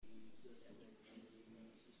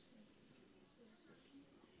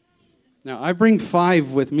Now, I bring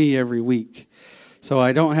 5 with me every week, so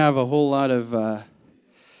I don't have a whole lot of,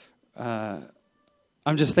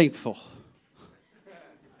 I'm just thankful.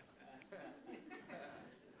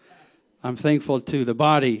 I'm thankful to the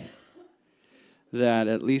body that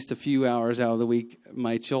at least a few hours out of the week,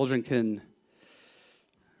 my children can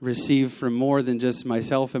receive from more than just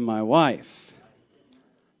myself and my wife.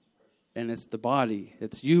 And it's the body.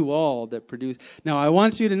 It's you all that produce. Now, I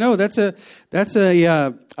want you to know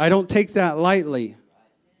I don't take that lightly.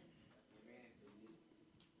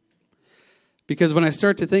 Because when I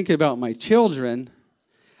start to think about my children,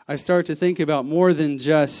 I start to think about more than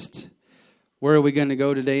just where are we going to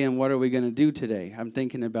go today and what are we going to do today. I'm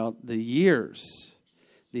thinking about the years,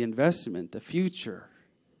 the investment, the future.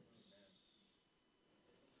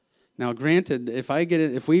 Now, granted, if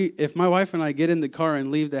my wife and I get in the car and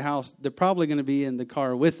leave the house, they're probably going to be in the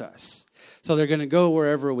car with us. So they're going to go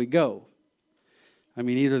wherever we go. I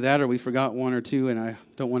mean, either that or we forgot one or two, and I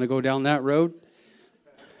don't want to go down that road.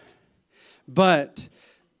 But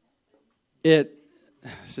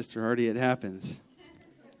Sister Hardy, it happens.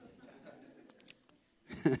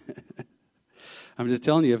 I'm just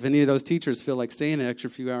telling you, if any of those teachers feel like staying an extra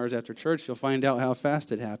few hours after church, you'll find out how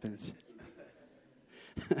fast it happens.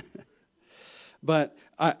 But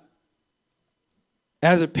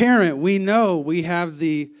as a parent, we know we have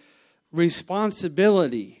the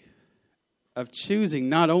responsibility of choosing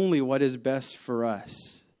not only what is best for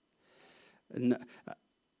us.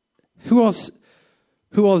 Who else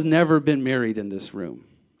never been married in this room?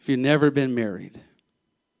 If you've never been married.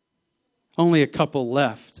 Only a couple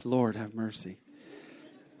left. Lord, have mercy.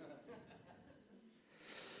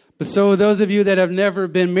 But so those of you that have never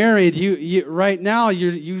been married, you right now,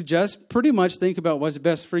 you just pretty much think about what's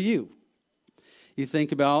best for you. You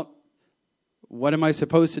think about, what am I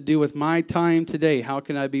supposed to do with my time today? How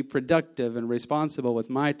can I be productive and responsible with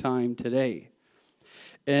my time today?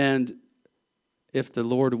 And if the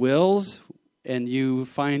Lord wills, and you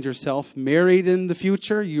find yourself married in the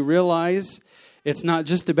future, you realize it's not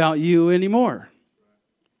just about you anymore.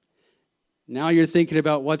 Now you're thinking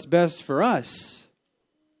about what's best for us.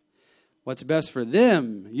 What's best for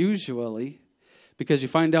them, usually, because you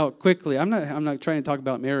find out quickly. I'm not trying to talk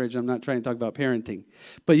about marriage. I'm not trying to talk about parenting.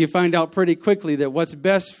 But you find out pretty quickly that what's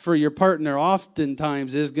best for your partner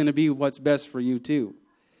oftentimes is going to be what's best for you too.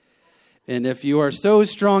 And if you are so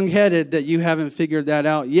strong-headed that you haven't figured that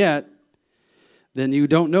out yet, then you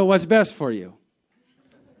don't know what's best for you.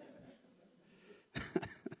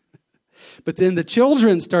 But then the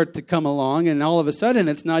children start to come along, and all of a sudden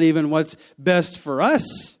it's not even what's best for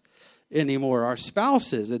us anymore, our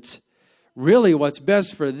spouses. It's really what's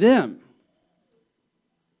best for them.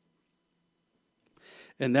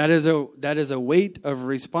 And that is a weight of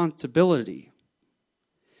responsibility.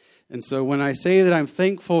 And so when I say that I'm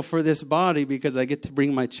thankful for this body because I get to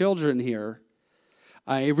bring my children here,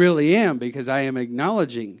 I really am, because I am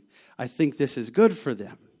acknowledging I think this is good for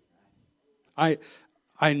them.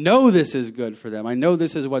 I know this is good for them. I know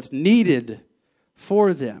this is what's needed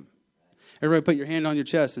for them. Everybody put your hand on your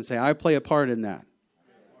chest and say, I play a part in that.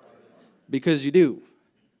 Because you do.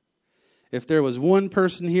 If there was one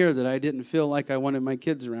person here that I didn't feel like I wanted my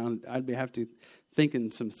kids around, I'd have to thinking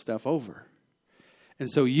some stuff over. And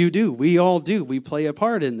so you do. We all do. We play a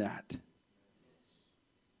part in that.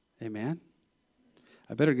 Amen.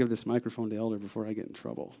 I better give this microphone to Elder before I get in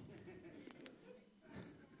trouble.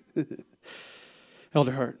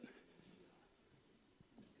 Elder Hart.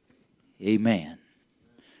 Amen.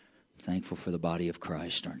 Thankful for the body of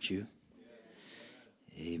Christ, aren't you?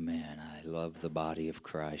 Amen. I love the body of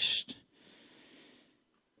Christ.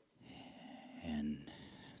 And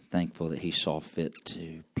thankful that He saw fit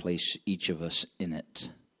to place each of us in it.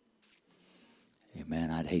 Amen.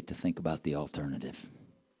 I'd hate to think about the alternative.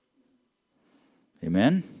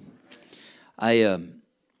 Amen.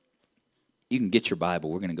 You can get your Bible.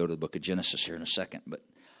 We're going to go to the book of Genesis here in a second. But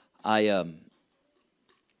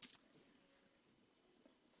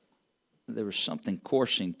there was something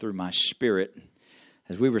coursing through my spirit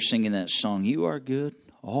as we were singing that song, You Are Good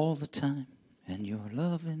All the Time, and Your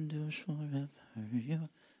Love Endures Forever.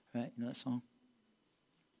 Right? You know that song?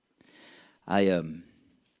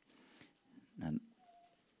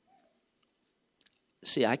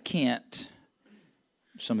 See, I can't,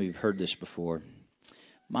 some of you have heard this before.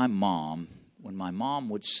 My mom, when my mom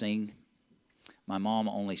would sing, my mom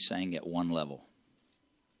only sang at one level.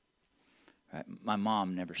 Right? My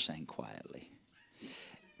mom never sang quietly.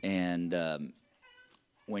 And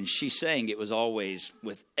when she sang, it was always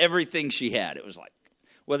with everything she had. It was like,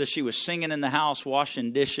 whether she was singing in the house,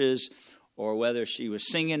 washing dishes, or whether she was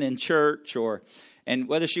singing in church, or And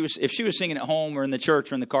if she was singing at home or in the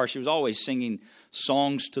church or in the car, she was always singing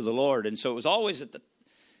songs to the Lord. And so it was always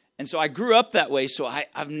and so I grew up that way. So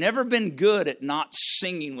I've never been good at not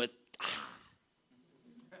singing with.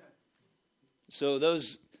 So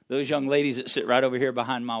those young ladies that sit right over here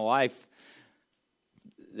behind my wife,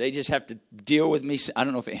 they just have to deal with me. I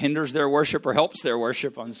don't know if it hinders their worship or helps their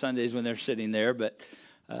worship on Sundays when they're sitting there. But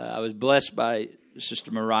I was blessed by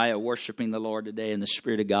Sister Mariah worshiping the Lord today, and the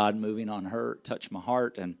Spirit of God moving on her touched my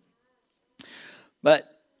heart.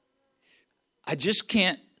 But I just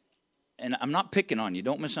can't, and I'm not picking on you.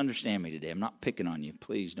 Don't misunderstand me today. I'm not picking on you.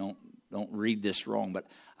 Please don't read this wrong. But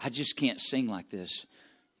I just can't sing like this.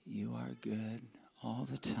 You are good all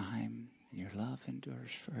the time. Your love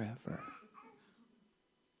endures forever.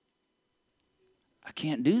 I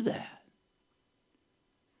can't do that.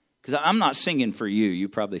 Because I'm not singing for you. You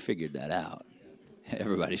probably figured that out.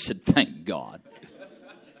 Everybody said, thank God.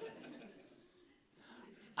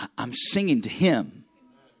 I'm singing to Him.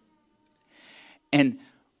 And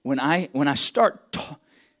when I start,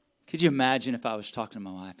 could you imagine if I was talking to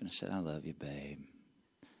my wife and I said, I love you, babe.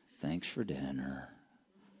 Thanks for dinner.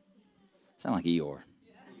 Sound like Eeyore.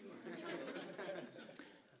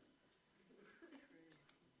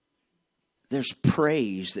 There's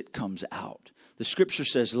praise that comes out. The scripture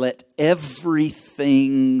says, let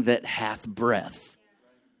everything that hath breath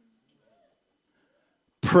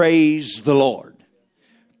praise the Lord.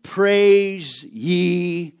 Praise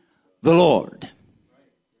ye the Lord.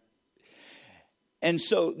 And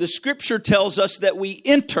so the scripture tells us that we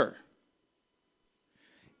enter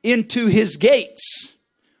into His gates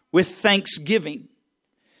with thanksgiving.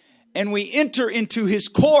 And we enter into His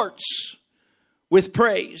courts with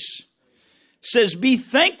praise. It says, be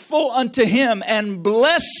thankful unto Him and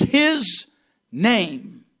bless His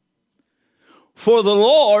name. For the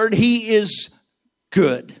Lord, He is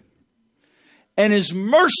good. And His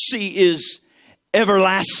mercy is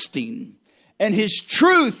everlasting. And His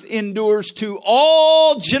truth endures to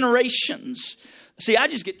all generations. See, I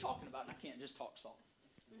just get talking about it. I can't just talk soft.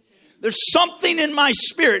 There's something in my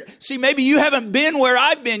spirit. See, maybe you haven't been where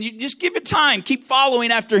I've been. You just give it time. Keep following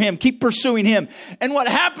after Him. Keep pursuing Him. And what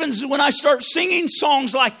happens when I start singing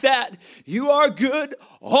songs like that, you are good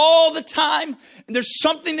all the time. And there's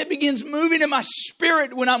something that begins moving in my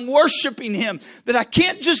spirit when I'm worshiping Him, that I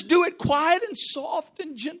can't just do it quiet and soft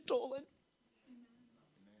and gentle.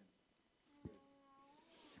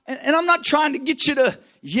 And I'm not trying to get you to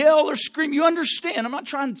yell or scream. You understand. I'm not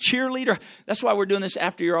trying to cheerleader. That's why we're doing this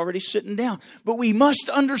after you're already sitting down. But we must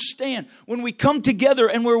understand when we come together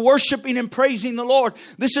and we're worshiping and praising the Lord,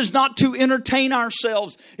 this is not to entertain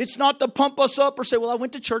ourselves. It's not to pump us up or say, well, I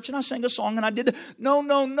went to church and I sang a song and I did it. No,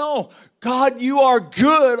 no, no. God, you are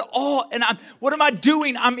good. What am I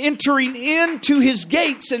doing? I'm entering into His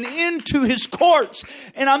gates and into His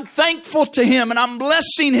courts. And I'm thankful to Him and I'm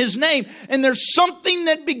blessing His name. And there's something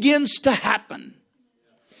that begins to happen.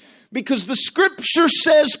 Because the scripture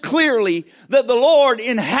says clearly that the Lord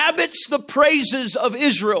inhabits the praises of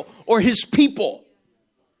Israel or His people.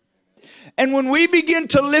 And when we begin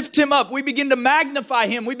to lift Him up, we begin to magnify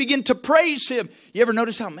Him, we begin to praise Him. You ever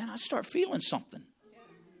notice how, man, I start feeling something?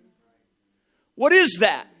 What is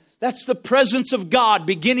that? That's the presence of God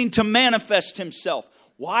beginning to manifest Himself.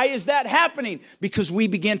 Why is that happening? Because we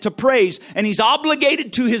begin to praise. And He's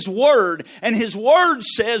obligated to His word. And His word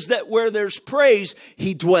says that where there's praise,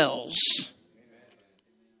 He dwells.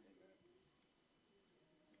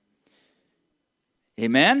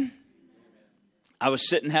 Amen? I was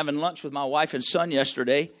sitting having lunch with my wife and son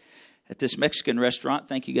yesterday at this Mexican restaurant.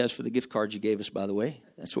 Thank you guys for the gift cards you gave us, by the way.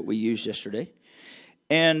 That's what we used yesterday.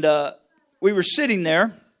 And we were sitting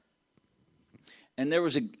there. And there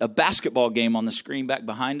was a basketball game on the screen back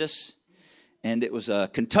behind us. And it was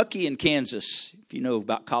Kentucky and Kansas. If you know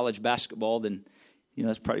about college basketball, then you know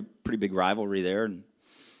that's probably a pretty big rivalry there. And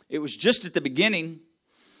it was just at the beginning.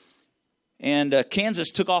 And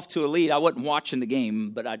Kansas took off to a lead. I wasn't watching the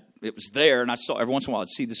game, but it was there. And I saw every once in a while I'd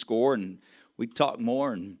see the score and we'd talk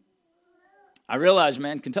more. And I realized,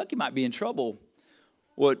 man, Kentucky might be in trouble.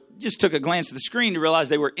 Well, it just took a glance at the screen to realize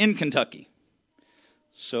they were in Kentucky.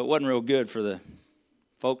 So it wasn't real good for the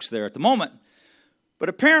folks there at the moment. But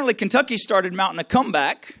apparently Kentucky started mounting a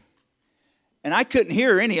comeback. And I couldn't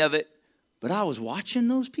hear any of it. But I was watching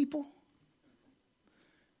those people.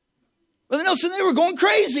 Brother Nelson, they were going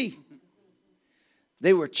crazy.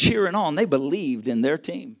 They were cheering on. They believed in their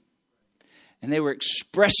team. And they were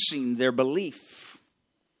expressing their belief.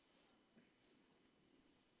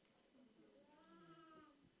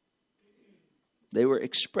 They were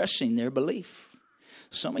expressing their belief.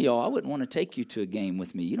 Some of y'all, I wouldn't want to take you to a game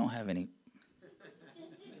with me. You don't have any.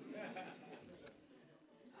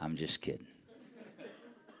 I'm just kidding.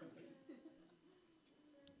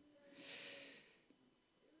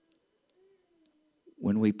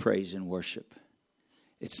 When we praise and worship,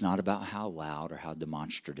 it's not about how loud or how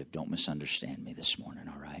demonstrative. Don't misunderstand me this morning,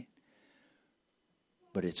 all right?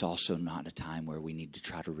 But it's also not a time where we need to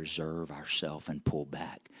try to reserve ourselves and pull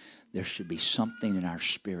back. There should be something in our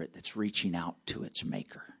spirit that's reaching out to its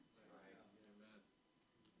maker.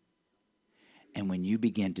 And when you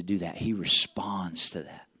begin to do that, he responds to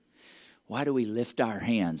that. Why do we lift our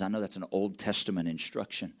hands? I know that's an Old Testament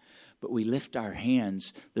instruction. But we lift our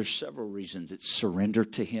hands. There's several reasons. It's surrender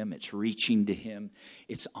to him. It's reaching to him.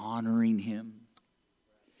 It's honoring him.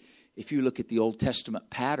 If you look at the Old Testament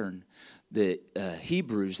pattern, the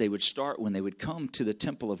Hebrews, they would start when they would come to the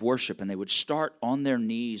temple of worship, and they would start on their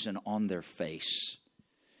knees and on their face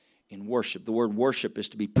in worship. The word worship is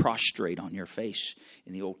to be prostrate on your face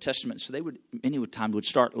in the Old Testament. So they would, many times, would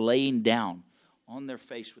start laying down on their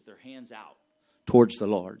face with their hands out towards the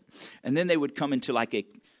Lord. And then they would come into like a...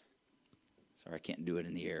 Sorry, I can't do it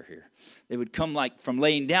in the air here. They would come like from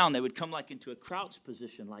laying down, they would come like into a crouch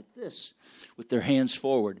position like this with their hands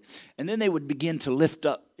forward. And then they would begin to lift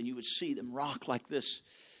up, and you would see them rock like this.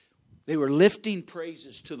 They were lifting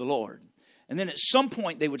praises to the Lord. And then at some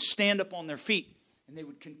point they would stand up on their feet and they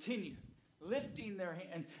would continue lifting their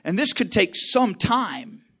hand. And this could take some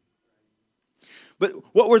time. But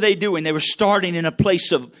what were they doing? They were starting in a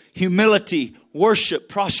place of humility, worship,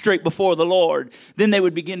 prostrate before the Lord. Then they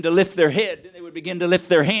would begin to lift their head. Then they would begin to lift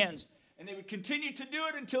their hands. And they would continue to do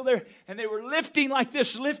it until they were lifting like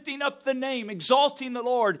this, lifting up the name, exalting the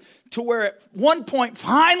Lord, to where at one point,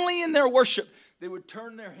 finally in their worship, they would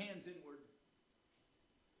turn their hands inward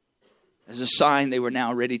as a sign they were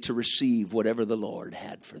now ready to receive whatever the Lord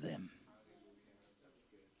had for them.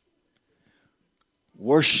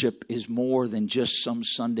 Worship is more than just some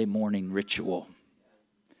Sunday morning ritual.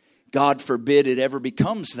 God forbid it ever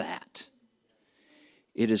becomes that.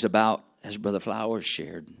 It is about, as Brother Flowers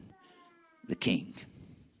shared, the King.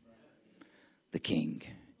 The King.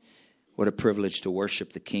 What a privilege to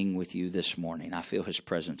worship the King with you this morning. I feel his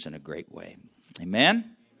presence in a great way.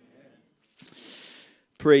 Amen?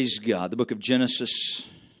 Praise God. The book of Genesis.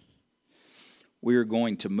 We are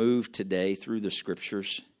going to move today through the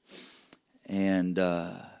scriptures. And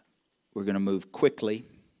we're going to move quickly.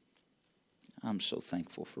 I'm so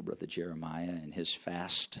thankful for Brother Jeremiah and his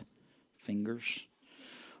fast fingers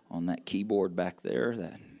on that keyboard back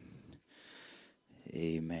there.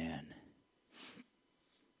 Amen.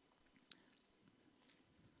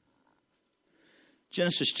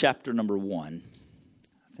 Genesis chapter number 1,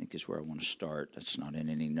 I think is where I want to start. That's not in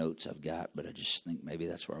any notes I've got, but I just think maybe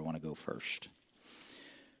that's where I want to go first.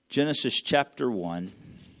 Genesis chapter 1.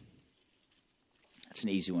 That's an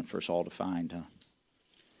easy one for us all to find, huh?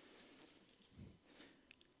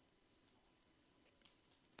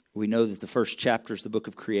 We know that the first chapter is the book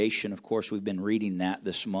of creation. Of course, we've been reading that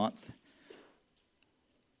this month.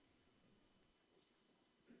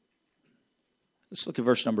 Let's look at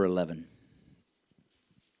verse number 11.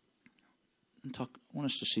 I want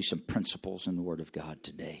us to see some principles in the Word of God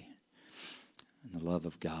today and the love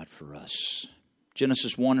of God for us.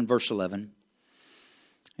 Genesis 1 and verse 11.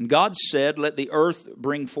 And God said, let the earth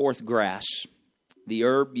bring forth grass, the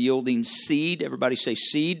herb yielding seed. Everybody say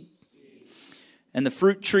seed. And the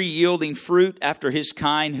fruit tree yielding fruit after his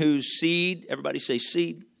kind, whose seed, everybody say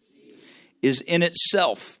seed, is in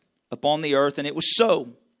itself upon the earth. And it was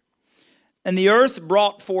so. And the earth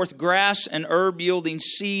brought forth grass and herb yielding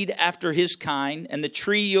seed after his kind, and the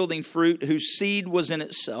tree yielding fruit, whose seed was in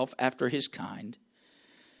itself after his kind.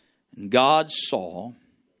 And God saw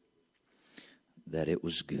that it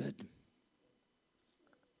was good.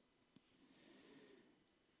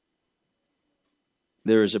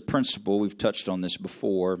 There is a principle, we've touched on this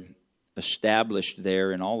before, established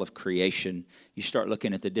there in all of creation. You start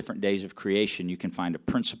looking at the different days of creation, you can find a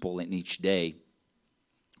principle in each day.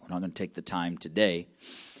 We're not going to take the time today.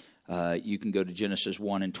 You can go to Genesis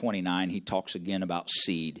 1 and 29. He talks again about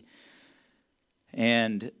seed.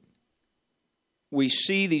 And we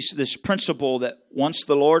see this principle that once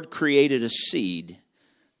the Lord created a seed,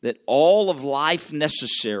 that all of life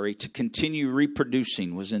necessary to continue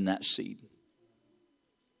reproducing was in that seed.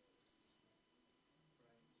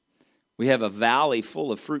 We have a valley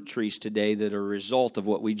full of fruit trees today that are a result of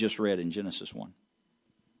what we just read in Genesis 1.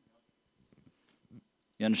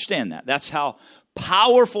 You understand that? That's how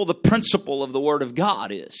powerful the principle of the Word of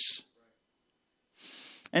God is.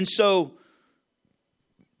 And so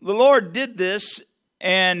the Lord did this,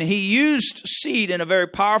 and he used seed in a very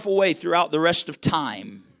powerful way throughout the rest of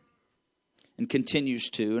time. and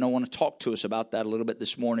continues to. And I want to talk to us about that a little bit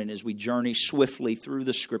this morning as we journey swiftly through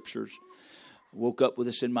the Scriptures. I woke up with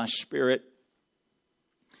this in my spirit.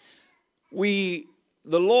 The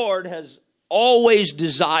Lord has always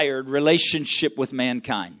desired relationship with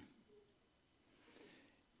mankind.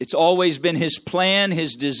 It's always been His plan,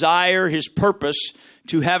 His desire, His purpose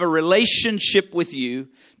to have a relationship with you,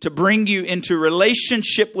 to bring you into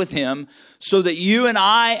relationship with Him so that you and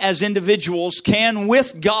I as individuals can,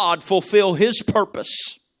 with God, fulfill His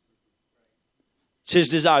purpose. It's His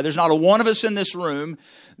desire. There's not a one of us in this room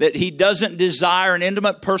that He doesn't desire an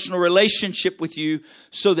intimate personal relationship with you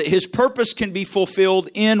so that His purpose can be fulfilled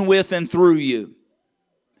in, with, and through you.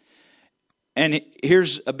 And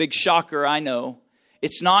here's a big shocker, I know.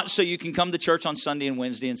 It's not so you can come to church on Sunday and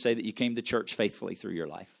Wednesday and say that you came to church faithfully through your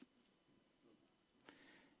life.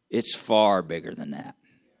 It's far bigger than that.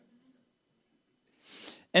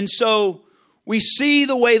 And so we see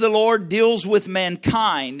the way the Lord deals with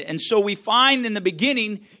mankind. And so we find in the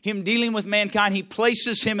beginning Him dealing with mankind. He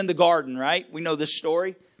places him in the garden, right? We know this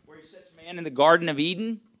story where He sets man in the Garden of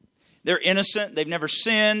Eden. They're innocent. They've never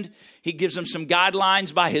sinned. He gives them some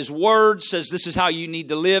guidelines by His word, says this is how you need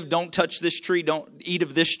to live. Don't touch this tree. Don't eat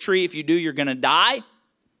of this tree. If you do, you're going to die.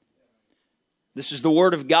 This is the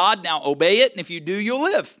word of God. Now obey it. And if you do, you'll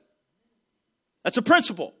live. That's a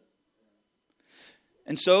principle.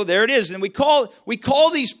 And so there it is. And we call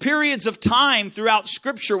these periods of time throughout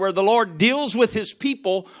Scripture where the Lord deals with His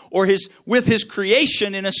people or with His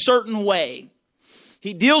creation in a certain way.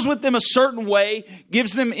 He deals with them a certain way,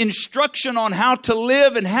 gives them instruction on how to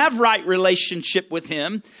live and have right relationship with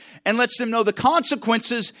Him, and lets them know the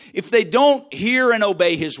consequences if they don't hear and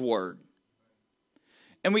obey His word.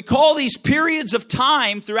 And we call these periods of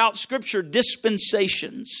time throughout Scripture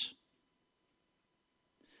dispensations.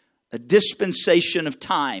 A dispensation of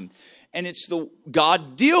time. And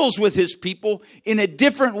God deals with His people in a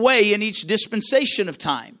different way in each dispensation of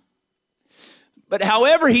time. But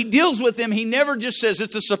however He deals with them, He never just says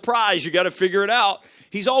it's a surprise, you got to figure it out.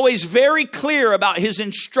 He's always very clear about His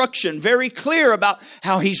instruction, very clear about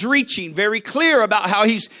how He's reaching, very clear about how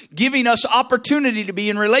He's giving us opportunity to be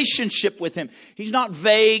in relationship with Him. He's not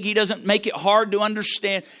vague. He doesn't make it hard to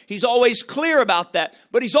understand. He's always clear about that.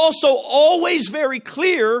 But He's also always very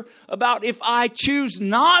clear about if I choose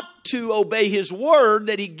not to obey His word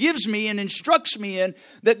that He gives me and instructs me in,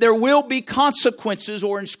 that there will be consequences,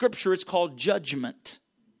 or in Scripture it's called judgment.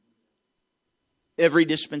 Every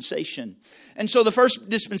dispensation. And so the first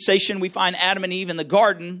dispensation, we find Adam and Eve in the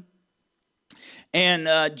garden.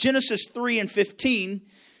 And Genesis 3 and 15,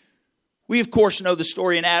 we of course know the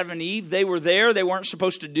story in Adam and Eve. They were there. They weren't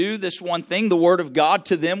supposed to do this one thing. The word of God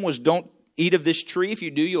to them was don't eat of this tree. If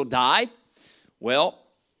you do, you'll die. Well,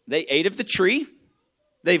 they ate of the tree.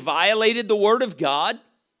 They violated the word of God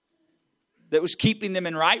that was keeping them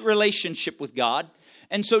in right relationship with God.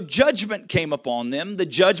 And so judgment came upon them. The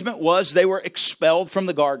judgment was they were expelled from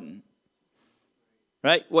the garden.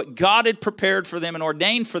 Right? What God had prepared for them and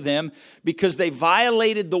ordained for them, because they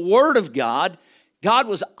violated the word of God, God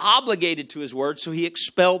was obligated to His word, so He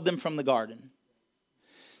expelled them from the garden.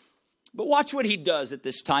 But watch what He does at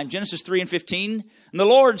this time. Genesis 3 and 15. And the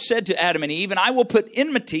Lord said to Adam and Eve, and I will put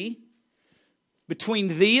enmity between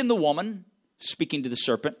thee and the woman, speaking to the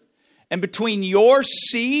serpent, and between your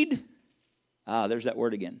seed, there's that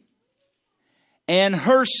word again, and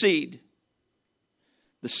her seed,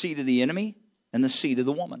 the seed of the enemy and the seed of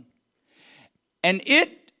the woman. And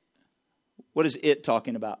it, what is it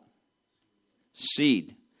talking about?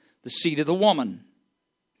 Seed, the seed of the woman.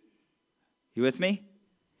 You with me?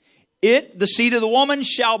 It, the seed of the woman,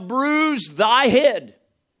 shall bruise thy head.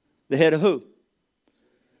 The head of who?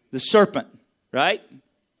 The serpent, right?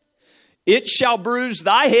 It shall bruise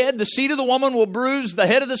thy head. The seed of the woman will bruise the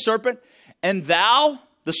head of the serpent. And thou,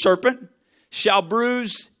 the serpent, shall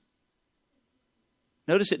bruise.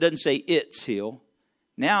 Notice it doesn't say its heel.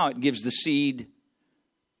 Now it gives the seed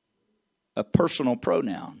a personal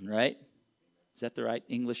pronoun, right? Is that the right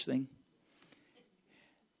English thing?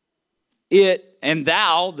 It, and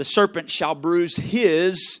thou, the serpent, shall bruise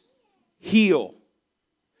his heel.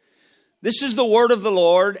 This is the word of the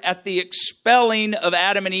Lord at the expelling of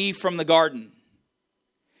Adam and Eve from the garden.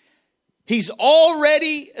 He's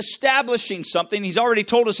already establishing something. He's already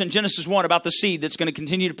told us in Genesis 1 about the seed that's going to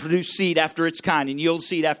continue to produce seed after its kind and yield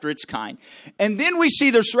seed after its kind. And then we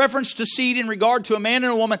see there's reference to seed in regard to a man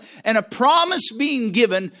and a woman and a promise being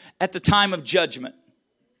given at the time of judgment.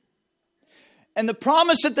 And the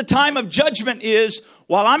promise at the time of judgment is,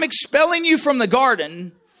 while I'm expelling you from the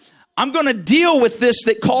garden, I'm going to deal with this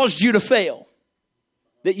that caused you to fail.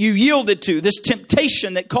 that you yielded to, this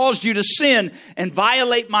temptation that caused you to sin and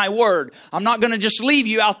violate my word. I'm not going to just leave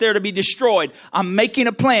you out there to be destroyed. I'm making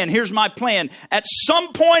a plan. Here's my plan. At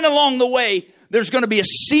some point along the way, there's going to be a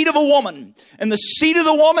seed of a woman, and the seed of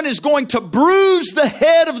the woman is going to bruise the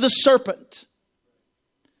head of the serpent.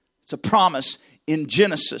 It's a promise in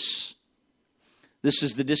Genesis. This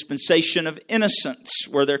is the dispensation of innocence,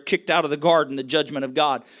 where they're kicked out of the garden, the judgment of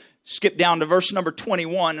God. Skip down to verse number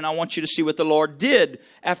 21, and I want you to see what the Lord did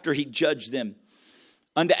after he judged them.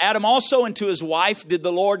 Unto Adam also and to his wife did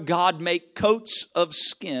the Lord God make coats of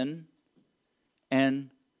skin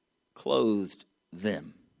and clothed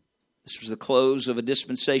them. This was the close of a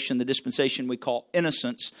dispensation, the dispensation we call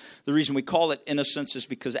innocence. The reason we call it innocence is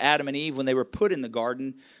because Adam and Eve, when they were put in the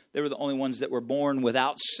garden, they were the only ones that were born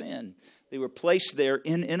without sin. They were placed there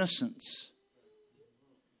in innocence.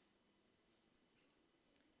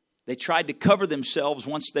 They tried to cover themselves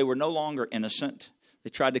once they were no longer innocent. They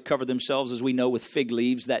tried to cover themselves, as we know, with fig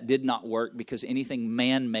leaves. That did not work because anything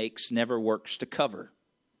man makes never works to cover.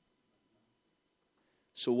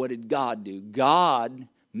 So what did God do? God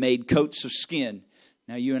made coats of skin.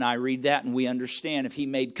 Now you and I read that and we understand if he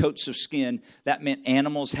made coats of skin, that meant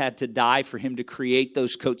animals had to die for him to create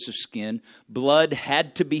those coats of skin. Blood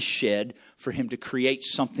had to be shed for him to create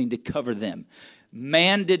something to cover them.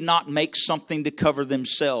 Man did not make something to cover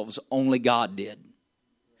themselves. Only God did.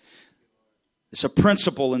 It's a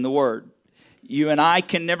principle in the Word. You and I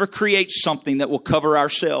can never create something that will cover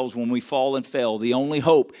ourselves when we fall and fail. The only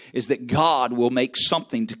hope is that God will make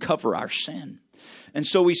something to cover our sin. And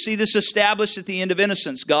so we see this established at the end of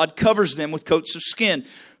innocence. God covers them with coats of skin.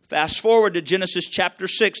 Fast forward to Genesis chapter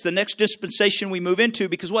 6, the next dispensation we move into,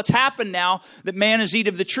 because what's happened now that man has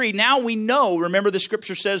eaten of the tree, now we know, remember the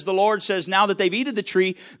scripture says, the Lord says, now that they've eaten the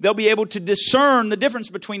tree, they'll be able to discern the difference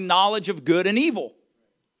between knowledge of good and evil.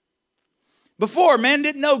 Before, man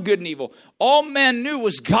didn't know good and evil. All man knew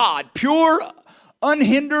was God, pure,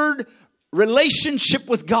 unhindered relationship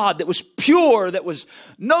with God that was pure, that was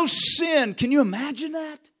no sin. Can you imagine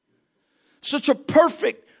that? Such a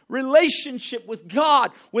perfect relationship with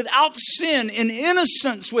God without sin, in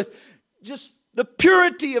innocence, with just the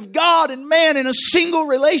purity of God and man in a single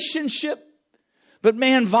relationship. But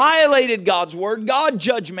man violated God's word. God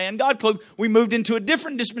judged man. God clothed. We moved into a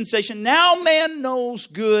different dispensation. Now man knows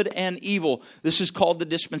good and evil. This is called the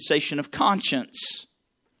dispensation of conscience.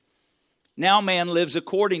 Now man lives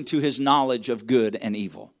according to his knowledge of good and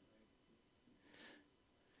evil.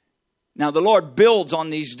 Now the Lord builds on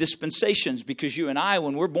these dispensations because you and I,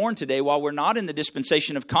 when we're born today, while we're not in the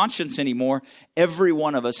dispensation of conscience anymore, every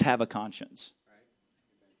one of us have a conscience.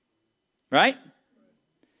 Right?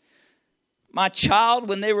 My child,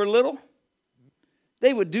 when they were little,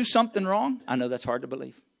 they would do something wrong. I know that's hard to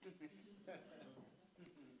believe.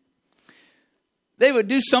 They would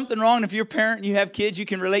do something wrong. If you're a parent and you have kids, you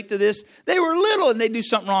can relate to this. They were little and they'd do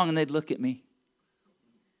something wrong and they'd look at me.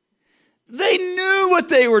 They knew what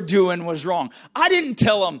they were doing was wrong. I didn't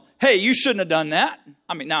tell them, hey, you shouldn't have done that.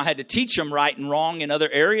 I mean, now I had to teach them right and wrong in other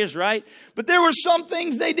areas, right? But there were some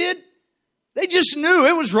things they did. They just knew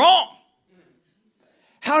it was wrong.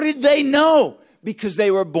 How did they know? Because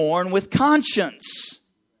they were born with conscience.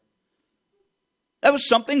 That was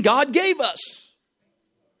something God gave us.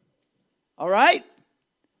 All right?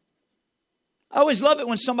 I always love it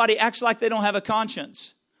when somebody acts like they don't have a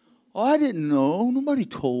conscience. Oh, I didn't know. Nobody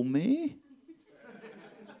told me.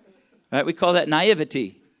 Right? We call that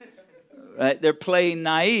naivety. Right? They're playing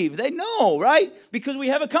naive. They know, right? Because we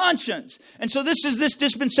have a conscience. And so this is this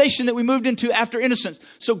dispensation that we moved into after innocence.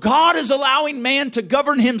 So God is allowing man to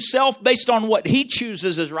govern himself based on what he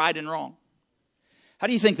chooses as right and wrong. How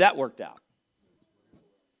do you think that worked out?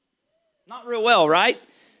 Not real well, right?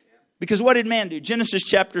 Because what did man do? Genesis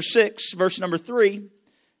chapter 6, verse number 3.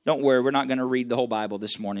 Don't worry, we're not going to read the whole Bible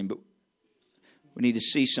this morning, but we need to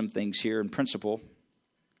see some things here in principle.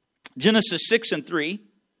 Genesis 6 and 3.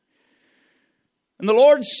 And the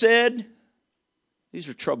Lord said, these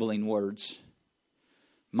are troubling words.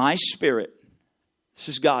 My spirit, this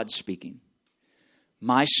is God speaking.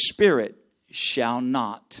 My spirit shall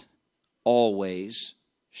not always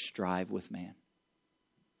strive with man.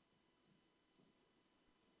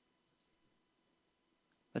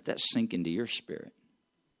 Let that sink into your spirit.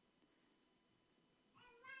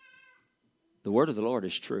 The word of the Lord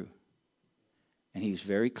is true. And he's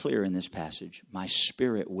very clear in this passage. My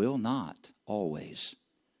spirit will not always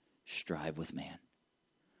strive with man.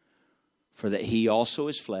 For that he also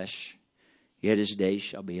is flesh, yet his days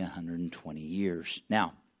shall be 120 years.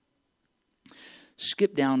 Now,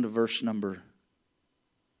 skip down to verse number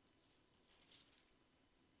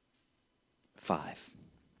 5.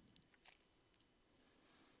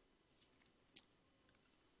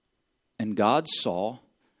 And God saw,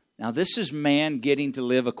 now this is man getting to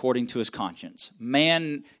live according to his conscience.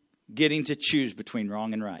 Man getting to choose between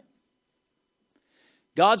wrong and right.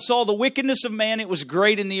 God saw the wickedness of man, it was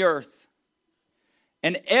great in the earth.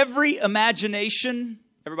 And every imagination,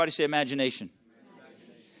 everybody say imagination.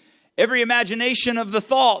 Every imagination of the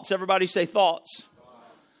thoughts, everybody say thoughts.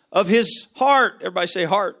 Of his heart, everybody say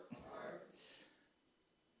heart.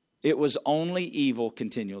 It was only evil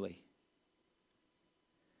continually.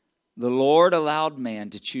 The Lord allowed man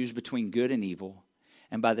to choose between good and evil.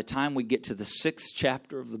 And by the time we get to the 6th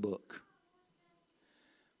chapter of the book,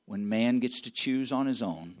 when man gets to choose on his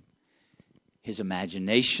own, his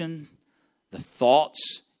imagination, the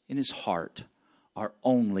thoughts in his heart are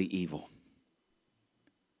only evil.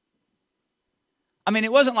 I mean,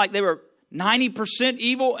 it wasn't like they were 90%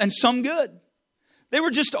 evil and some good. They were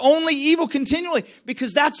just only evil continually,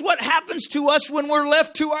 because that's what happens to us when we're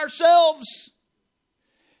left to ourselves.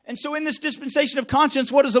 And so in this dispensation of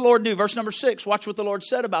conscience, what does the Lord do? Verse number 6, watch what the Lord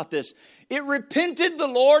said about this. It repented the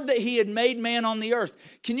Lord that he had made man on the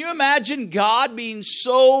earth. Can you imagine God being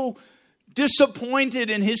so disappointed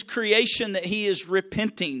in his creation that he is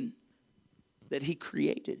repenting that he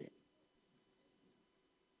created it?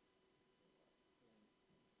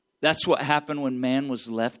 That's what happened when man was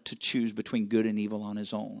left to choose between good and evil on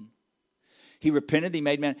his own. He repented, he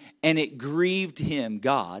made man, and it grieved him,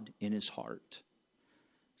 God, in his heart.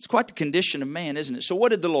 It's quite the condition of man, isn't it? So what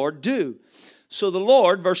did the Lord do? So the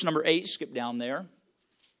Lord, verse number 8, skip down there.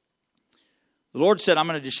 The Lord said, I'm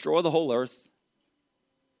going to destroy the whole earth.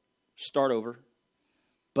 Start over.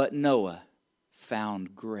 But Noah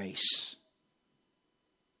found grace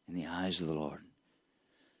in the eyes of the Lord.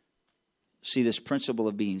 See this principle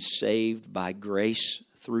of being saved by grace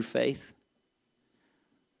through faith?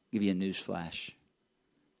 I'll give you a news flash.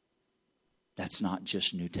 That's not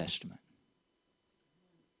just New Testament.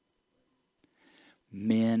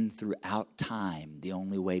 Men throughout time, the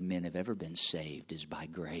only way men have ever been saved is by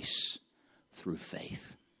grace through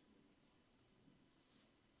faith.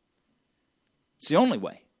 It's the only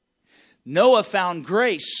way. Noah found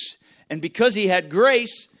grace, and because he had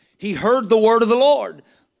grace, he heard the word of the Lord.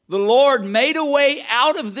 The Lord made a way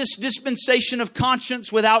out of this dispensation of conscience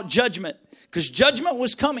without judgment, because judgment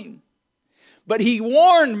was coming. But he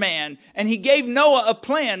warned man, and he gave Noah a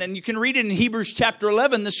plan. And you can read it in Hebrews chapter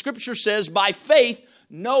 11. The scripture says, by faith,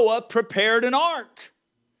 Noah prepared an ark.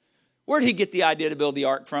 Where did he get the idea to build the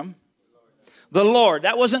ark from? The Lord.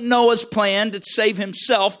 That wasn't Noah's plan to save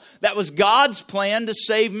himself. That was God's plan to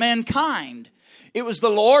save mankind. It was the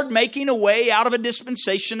Lord making a way out of a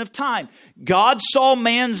dispensation of time. God saw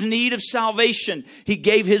man's need of salvation. He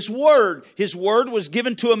gave His Word. His Word was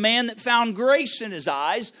given to a man that found grace in his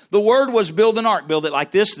eyes. The Word was build an ark. Build it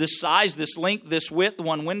like this size, this length, this width,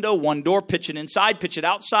 one window, one door, pitch it inside, pitch it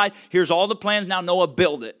outside. Here's all the plans. Now Noah,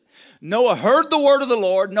 build it. Noah heard the word of the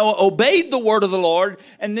Lord. Noah obeyed the word of the Lord.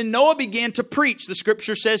 And then Noah began to preach. The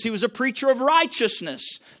scripture says he was a preacher of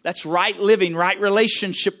righteousness. That's right living, right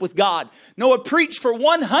relationship with God. Noah preached for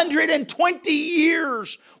 120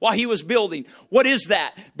 years while he was building. What is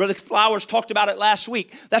that? Brother Flowers talked about it last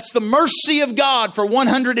week. That's the mercy of God for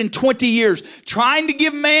 120 years. Trying to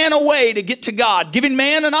give man a way to get to God. Giving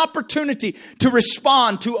man an opportunity to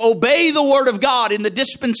respond, to obey the word of God in the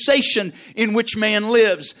dispensation in which man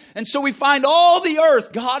lives. And so we find all the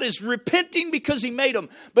earth, God is repenting because He made them,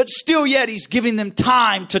 but still yet He's giving them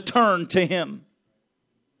time to turn to Him.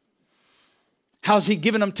 How's He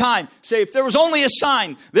giving them time? Say, if there was only a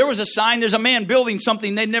sign, there was a sign, there's a man building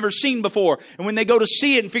something they'd never seen before. And when they go to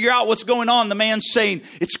see it and figure out what's going on, the man's saying,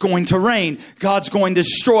 it's going to rain. God's going to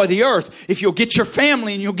destroy the earth. If you'll get your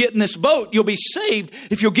family and you'll get in this boat, you'll be saved.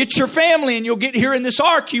 If you'll get your family and you'll get here in this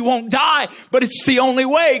ark, you won't die. But it's the only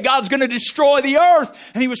way. God's going to destroy the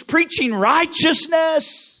earth. And he was preaching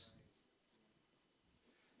righteousness.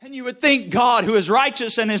 And you would think God who is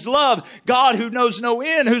righteous and His love, God who knows no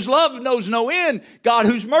end, whose love knows no end, God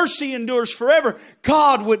whose mercy endures forever,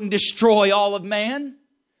 God wouldn't destroy all of man.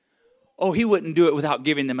 Oh, He wouldn't do it without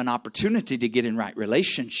giving them an opportunity to get in right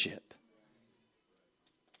relationship.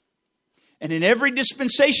 And in every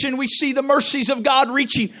dispensation, we see the mercies of God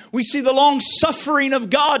reaching. We see the long suffering of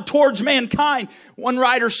God towards mankind. One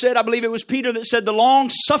writer said, I believe it was Peter that said, the long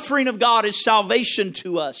suffering of God is salvation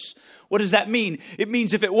to us. What does that mean? It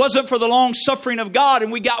means if it wasn't for the long suffering of God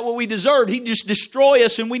and we got what we deserved, He'd just destroy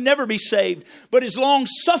us and we'd never be saved. But His long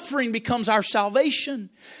suffering becomes our salvation.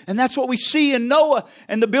 And that's what we see in Noah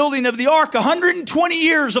and the building of the ark. 120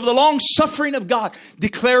 years of the long suffering of God,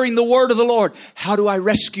 declaring the word of the Lord. How do I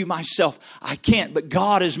rescue myself? I can't, but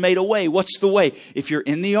God has made a way. What's the way? If you're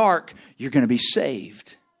in the ark, you're going to be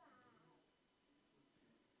saved.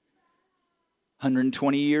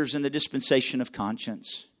 120 years in the dispensation of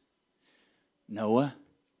conscience. Noah,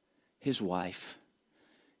 his wife,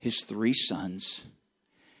 his 3 sons,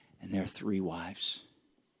 and their 3 wives.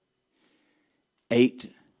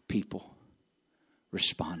 8 people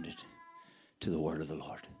responded to the word of the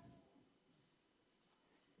Lord.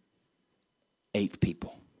 8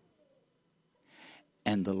 people.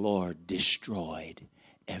 And the Lord destroyed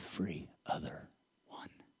every other one.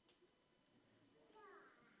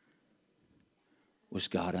 Was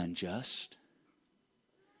God unjust?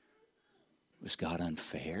 Was God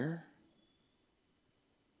unfair?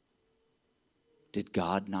 Did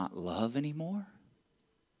God not love anymore?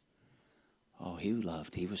 Oh, He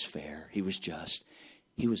loved. He was fair. He was just.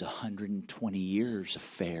 He was 120 years of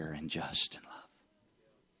fair and just and love.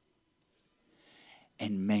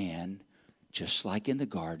 And man, just like in the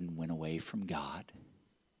garden, went away from God.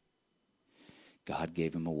 God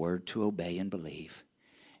gave him a word to obey and believe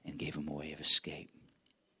and gave him a way of escape.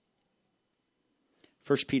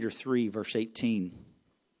 1 Peter 3, verse 18.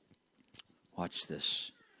 Watch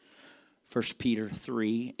this. 1 Peter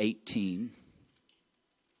 3, 18.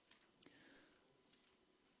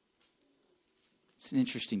 It's an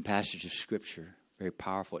interesting passage of Scripture. Very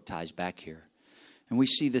powerful. It ties back here. And we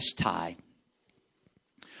see this tie.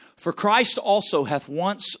 For Christ also hath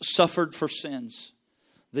once suffered for sins.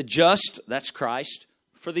 The just, that's Christ.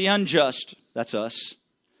 For the unjust, that's us.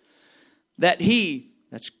 That He,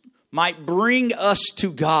 might bring us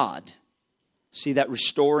to God. See that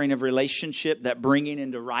restoring of relationship, that bringing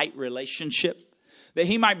into right relationship. That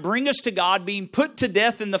He might bring us to God, being put to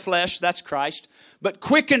death in the flesh, that's Christ, but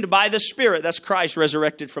quickened by the Spirit, that's Christ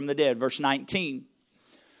resurrected from the dead, verse 19.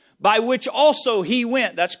 By which also He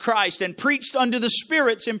went, that's Christ, and preached unto the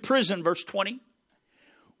spirits in prison, verse 20,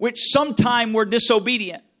 which sometime were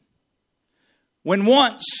disobedient. When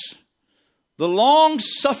once the long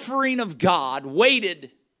suffering of God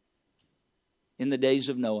waited in the days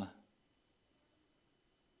of Noah.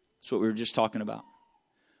 That's what we were just talking about.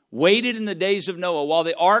 Waited in the days of Noah while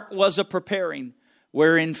the ark was a preparing,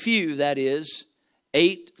 wherein few, that is,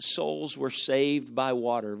 8 souls were saved by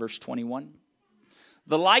water. Verse 21.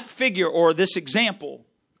 The like figure, or this example,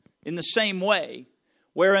 in the same way,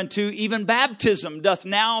 whereunto even baptism doth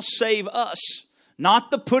now save us, not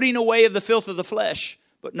the putting away of the filth of the flesh,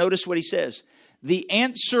 but notice what he says, the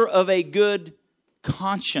answer of a good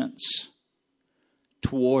conscience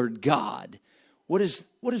toward God. What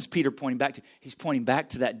is Peter pointing back to? He's pointing back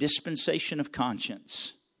to that dispensation of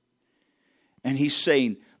conscience. And he's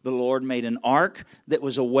saying the Lord made an ark that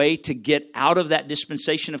was a way to get out of that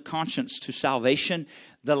dispensation of conscience to salvation.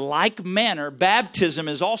 The like manner, baptism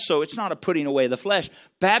is also, it's not a putting away of the flesh.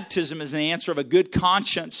 Baptism is an answer of a good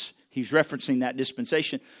conscience. He's referencing that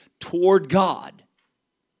dispensation toward God.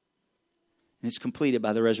 And it's completed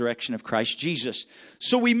by the resurrection of Christ Jesus.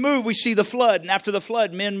 So we see the flood. And after the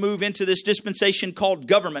flood, men move into this dispensation called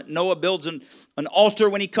government. Noah builds an altar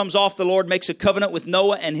when he comes off. The Lord makes a covenant with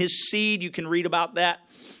Noah and his seed. You can read about that.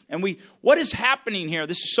 And what is happening here?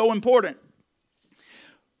 This is so important.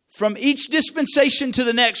 From each dispensation to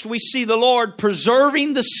the next, we see the Lord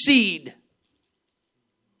preserving the seed.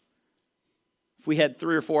 If we had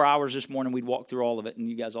 3 or 4 hours this morning, we'd walk through all of it.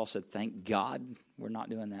 And you guys all said, thank God we're not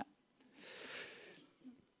doing that.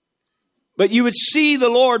 But you would see the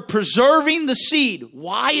Lord preserving the seed.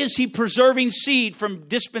 Why is He preserving seed from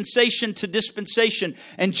dispensation to dispensation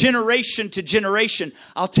and generation to generation?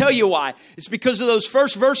 I'll tell you why. It's because of those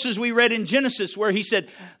first verses we read in Genesis where He said,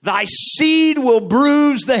 thy seed will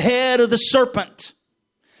bruise the head of the serpent.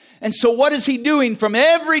 And so what is He doing from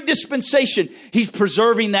every dispensation? He's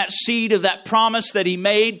preserving that seed of that promise that He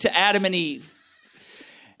made to Adam and Eve.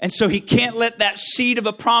 And so He can't let that seed of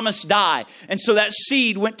a promise die. And so that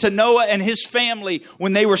seed went to Noah and his family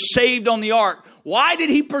when they were saved on the ark. Why did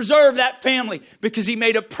He preserve that family? Because He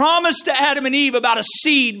made a promise to Adam and Eve about a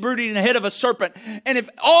seed brooding in the head of a serpent. And if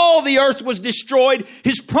all the earth was destroyed,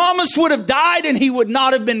 His promise would have died and He would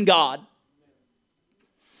not have been God.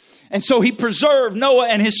 And so He preserved Noah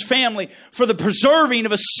and his family for the preserving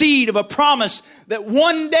of a seed of a promise that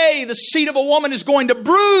one day the seed of a woman is going to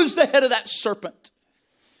bruise the head of that serpent.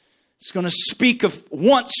 It's going to speak of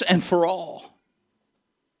once and for all.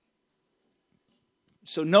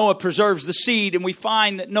 So Noah preserves the seed, and we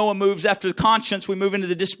find that Noah moves after the conscience. We move into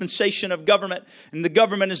the dispensation of government, and the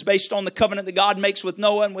government is based on the covenant that God makes with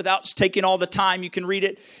Noah, and without taking all the time, you can read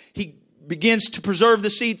it. He begins to preserve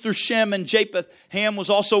the seed through Shem and Japheth. Ham was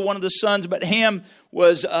also one of the sons, but Ham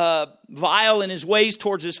was vile in his ways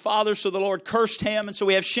towards his father, so the Lord cursed Ham. And so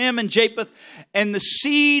we have Shem and Japheth, and the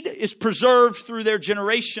seed is preserved through their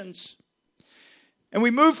generations. And we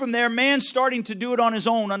move from there, man starting to do it on his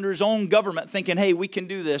own, under his own government, thinking, hey, we can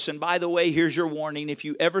do this. And by the way, here's your warning. If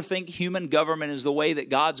you ever think human government is the way that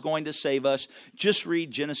God's going to save us, just read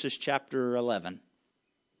Genesis chapter 11.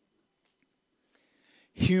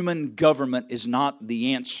 Human government is not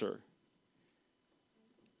the answer.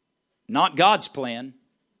 Not God's plan.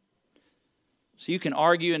 So you can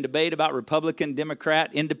argue and debate about Republican, Democrat,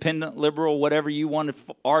 independent, liberal, whatever you want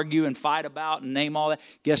to argue and fight about and name all that.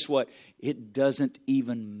 Guess what? It doesn't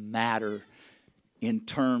even matter in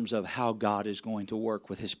terms of how God is going to work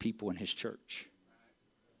with His people and His church.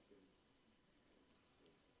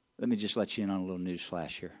 Let me just let you in on a little news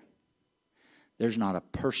flash here. There's not a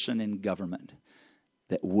person in government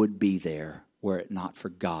that would be there were it not for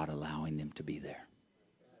God allowing them to be there.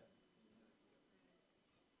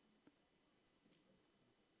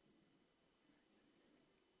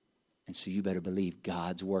 And so you better believe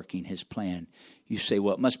God's working His plan. You say,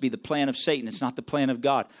 well, it must be the plan of Satan. It's not the plan of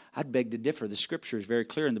God. I'd beg to differ. The scripture is very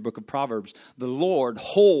clear in the book of Proverbs. The Lord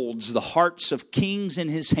holds the hearts of kings in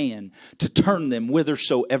His hand to turn them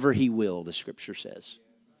whithersoever He will, the scripture says.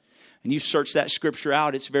 And you search that scripture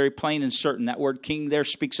out, it's very plain and certain. That word king there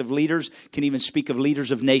speaks of leaders, can even speak of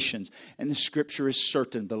leaders of nations. And the scripture is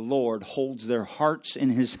certain. The Lord holds their hearts in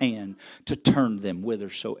His hand to turn them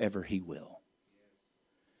whithersoever He will.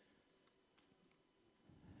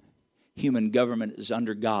 Human government is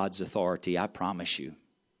under God's authority, I promise you.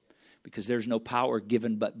 Because there's no power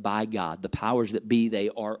given but by God. The powers that be, they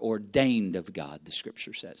are ordained of God, the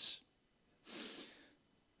scripture says.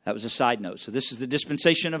 That was a side note. So this is the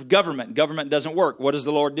dispensation of government. Government doesn't work. What does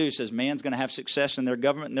the Lord do? He says man's going to have success in their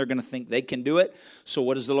government and they're going to think they can do it. So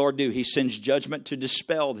what does the Lord do? He sends judgment to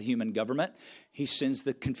dispel the human government. He sends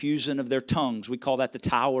the confusion of their tongues. We call that the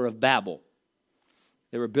Tower of Babel.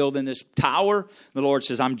 They were building this tower. The Lord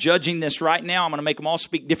says, I'm judging this right now. I'm going to make them all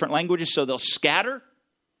speak different languages so they'll scatter.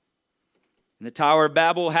 And the Tower of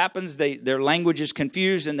Babel happens. Their language is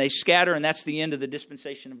confused and they scatter. And that's the end of the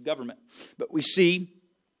dispensation of government. But we see,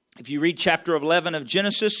 if you read chapter 11 of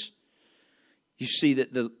Genesis, you see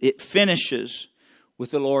that it finishes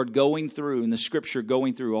with the Lord going through, and the scripture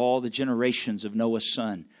going through all the generations of Noah's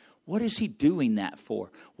son. What is He doing that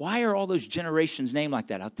for? Why are all those generations named like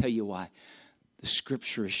that? I'll tell you why. The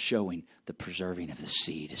scripture is showing the preserving of the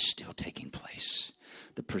seed is still taking place.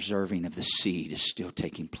 The preserving of the seed is still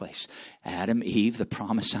taking place. Adam, Eve, the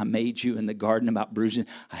promise I made you in the garden about bruising,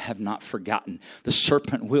 I have not forgotten. The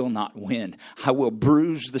serpent will not win. I will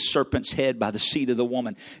bruise the serpent's head by the seed of the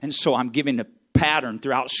woman. And so I'm giving a pattern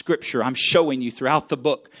throughout scripture. I'm showing you throughout the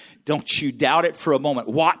book. Don't you doubt it for a moment.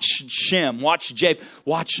 Watch Shem, watch Japheth,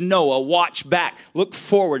 watch Noah, watch back. Look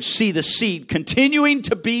forward. See the seed continuing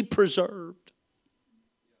to be preserved.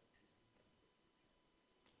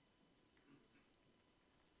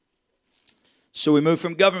 So we move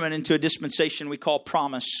from government into a dispensation we call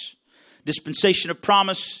promise. Dispensation of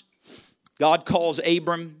promise. God calls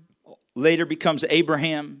Abram, later becomes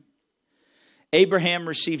Abraham. Abraham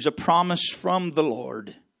receives a promise from the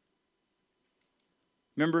Lord.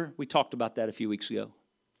 Remember, we talked about that a few weeks ago.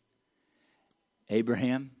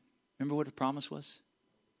 Abraham, remember what the promise was?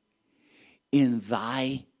 In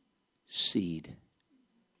thy seed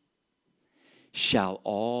shall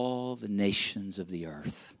all the nations of the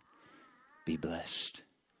earth be blessed.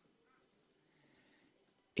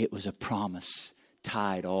 It was a promise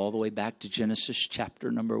tied all the way back to Genesis chapter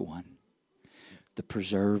number 1. The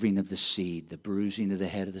preserving of the seed, the bruising of the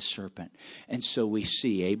head of the serpent. And so we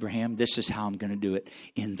see, Abraham, this is how I'm going to do it.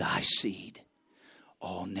 In thy seed,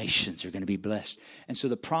 all nations are going to be blessed. And so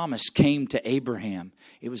the promise came to Abraham.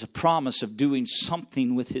 It was a promise of doing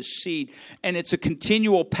something with his seed. And it's a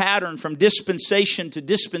continual pattern from dispensation to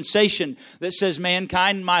dispensation that says,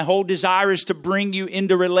 mankind, my whole desire is to bring you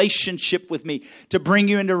into relationship with me, to bring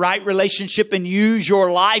you into right relationship and use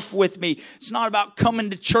your life with me. It's not about coming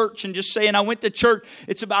to church and just saying, I went to church.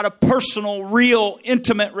 It's about a personal, real,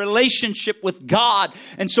 intimate relationship with God.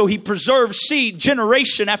 And so He preserves seed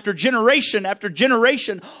generation after generation after generation,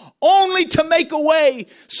 only to make a way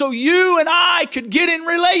so you and I could get in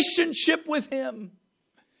relationship with Him.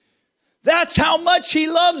 That's how much He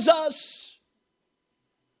loves us.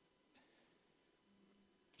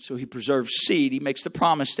 So He preserves seed. He makes the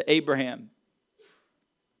promise to Abraham.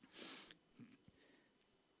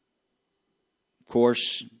 Of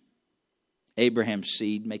course, Abraham's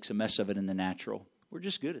seed makes a mess of it in the natural. We're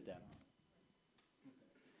just good at that.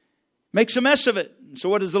 Makes a mess of it. So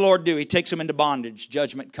what does the Lord do? He takes him into bondage.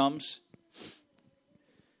 Judgment comes.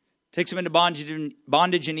 Takes him into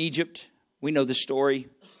bondage in Egypt. We know the story.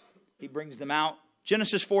 He brings them out.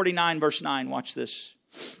 Genesis 49 verse 9. Watch this.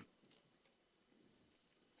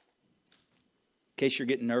 case you're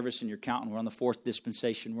getting nervous and you're counting, we're on the 4th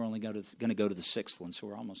dispensation. We're only going to go to the 6th one, so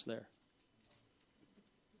we're almost there.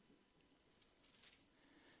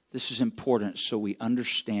 This is important so we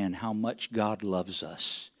understand how much God loves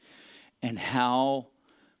us and how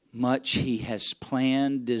much He has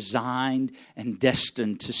planned, designed, and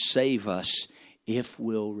destined to save us if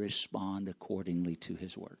we'll respond accordingly to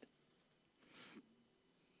His word.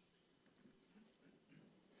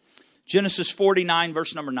 Genesis 49,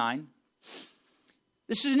 verse number 9.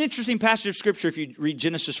 This is an interesting passage of Scripture if you read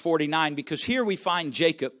Genesis 49, because here we find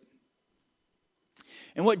Jacob.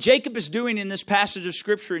 And what Jacob is doing in this passage of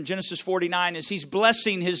Scripture in Genesis 49 is he's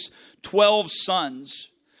blessing his 12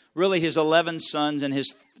 sons, really his 11 sons and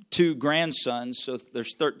his 2 grandsons. So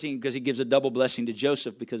there's 13 because he gives a double blessing to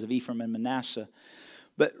Joseph because of Ephraim and Manasseh.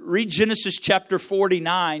 But read Genesis chapter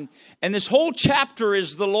 49, and this whole chapter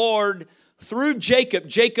is the Lord through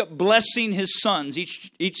Jacob blessing his sons,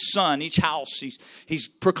 each son, each house. He's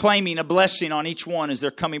proclaiming a blessing on each one as they're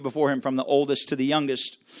coming before him from the oldest to the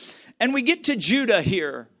youngest. And we get to Judah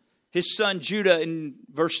here, his son Judah in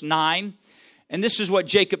verse 9. And this is what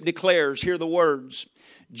Jacob declares. Hear the words.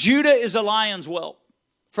 Judah is a lion's whelp.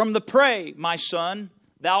 From the prey, my son,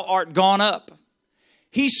 thou art gone up.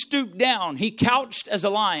 He stooped down, he couched as a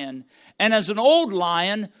lion, and as an old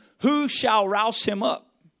lion, who shall rouse him up?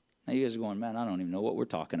 Now you guys are going, man, I don't even know what we're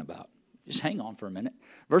talking about. Just hang on for a minute.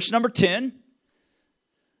 Verse number 10.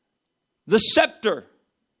 The scepter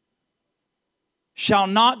shall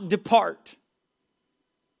not depart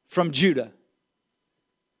from Judah.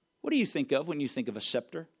 What do you think of when you think of a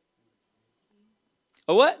scepter?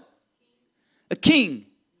 A what? A king.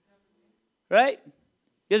 Right?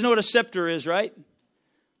 You guys know what a scepter is, right?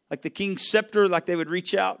 Like the king's scepter, like they would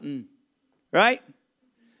reach out and, right?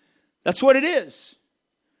 That's what it is.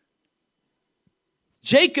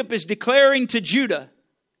 Jacob is declaring to Judah,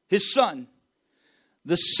 his son,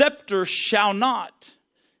 the scepter shall not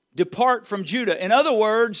depart from Judah. In other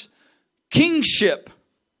words, kingship.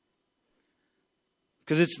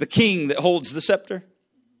 Because it's the king that holds the scepter.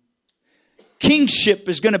 Kingship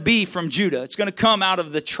is going to be from Judah. It's going to come out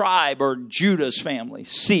of the tribe or Judah's family,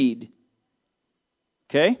 seed.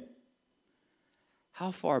 Okay? How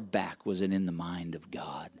far back was it in the mind of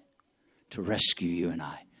God to rescue you and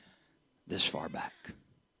I? This far back.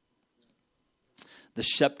 The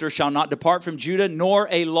scepter shall not depart from Judah, nor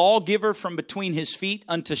a lawgiver from between his feet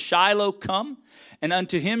unto Shiloh come, and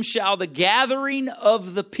unto him shall the gathering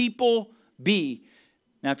of the people be.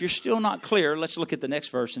 Now, if you're still not clear, let's look at the next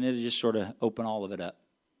verse, and it'll just sort of open all of it up.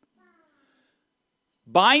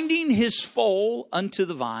 Binding his foal unto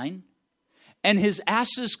the vine, and his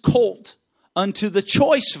ass's colt unto the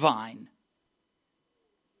choice vine.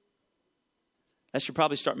 That should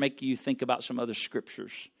probably start making you think about some other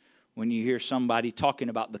scriptures when you hear somebody talking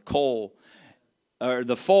about the coal or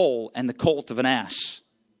the foal and the colt of an ass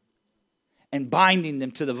and binding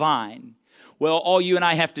them to the vine. Well, all you and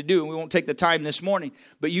I have to do, and we won't take the time this morning,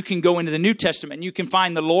 but you can go into the New Testament and you can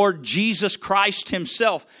find the Lord Jesus Christ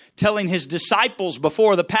himself telling his disciples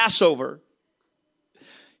before the Passover.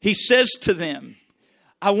 He says to them,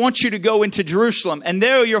 I want you to go into Jerusalem, and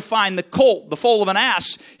there you'll find the colt, the foal of an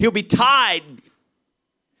ass. He'll be tied.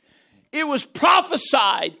 It was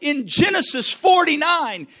prophesied in Genesis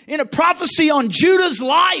 49 in a prophecy on Judah's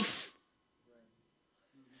life.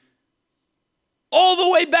 All the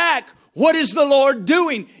way back, what is the Lord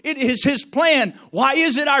doing? It is his plan. Why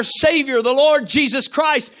is it our Savior, the Lord Jesus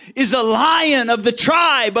Christ, is a lion of the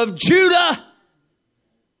tribe of Judah?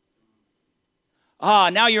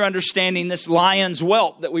 Now you're understanding this lion's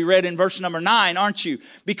whelp that we read in verse number 9, aren't you?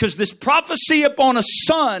 Because this prophecy upon a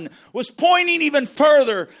son was pointing even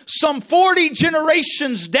further, some 40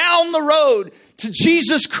 generations down the road, to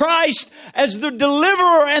Jesus Christ as the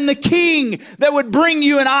deliverer and the king that would bring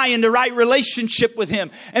you and I into right relationship with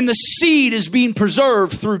him. And the seed is being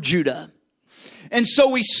preserved through Judah. And so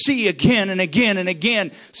we see again and again and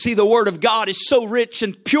again, see the word of God is so rich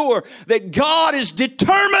and pure that God is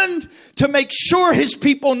determined to make sure his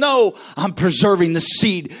people know, I'm preserving the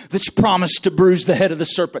seed that's promised to bruise the head of the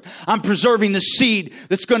serpent. I'm preserving the seed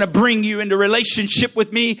that's going to bring you into relationship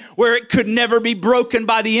with me where it could never be broken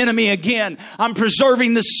by the enemy again. I'm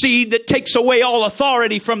preserving the seed that takes away all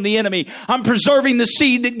authority from the enemy. I'm preserving the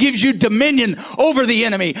seed that gives you dominion over the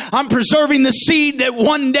enemy. I'm preserving the seed that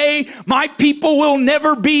one day my people will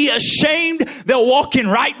never be ashamed. They'll walk in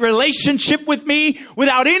right relationship with me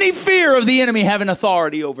without any fear of the enemy having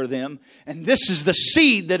authority over them. And this is the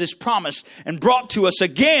seed that is promised and brought to us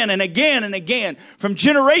again and again and again, from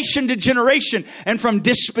generation to generation and from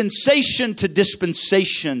dispensation to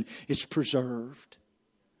dispensation. It's preserved.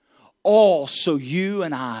 All so you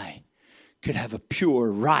and I could have a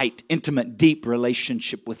pure, right, intimate, deep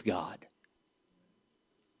relationship with God.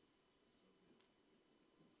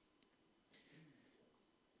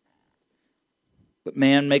 But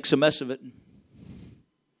man makes a mess of it.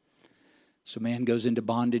 So man goes into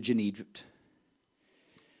bondage in Egypt.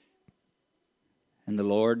 And the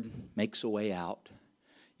Lord makes a way out.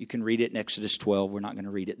 You can read it in Exodus 12. We're not going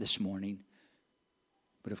to read it this morning.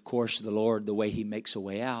 But of course, the Lord, the way He makes a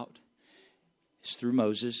way out is through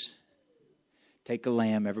Moses. Take a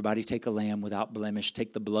lamb. Everybody take a lamb without blemish.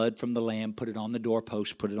 Take the blood from the lamb, put it on the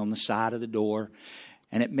doorpost, put it on the side of the door.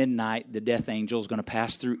 And at midnight, the death angel is going to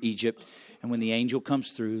pass through Egypt. And when the angel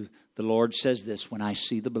comes through, the Lord says this, when I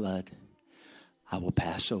see the blood, I will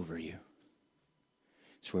pass over you.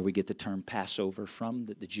 It's where we get the term Passover from,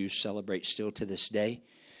 that the Jews celebrate still to this day.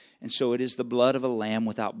 And so it is the blood of a lamb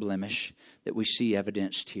without blemish that we see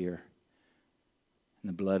evidenced here. And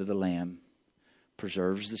the blood of the lamb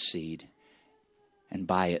preserves the seed. And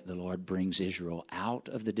by it, the Lord brings Israel out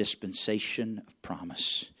of the dispensation of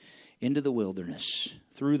promise into the wilderness,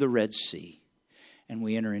 through the Red Sea, and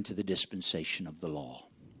we enter into the dispensation of the law.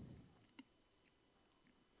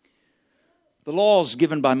 The law is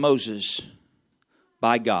given by Moses,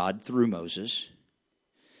 by God, through Moses.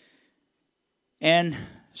 And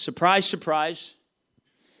surprise, surprise,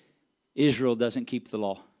 Israel doesn't keep the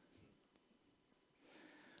law.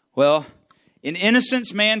 Well, in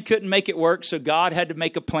innocence, man couldn't make it work, so God had to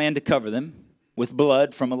make a plan to cover them with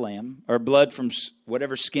blood from a lamb, or blood from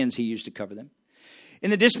whatever skins He used to cover them. In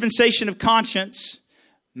the dispensation of conscience,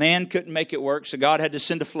 man couldn't make it work, so God had to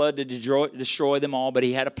send a flood to destroy them all, but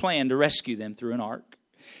He had a plan to rescue them through an ark.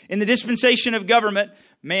 In the dispensation of government,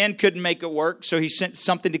 man couldn't make it work, so He sent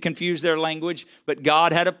something to confuse their language, but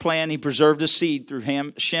God had a plan. He preserved a seed through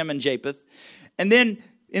Shem and Japheth. And then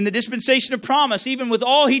in the dispensation of promise, even with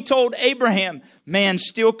all He told Abraham, man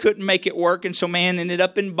still couldn't make it work, and so man ended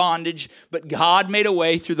up in bondage. But God made a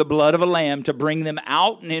way through the blood of a lamb to bring them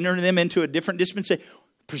out and enter them into a different dispensation,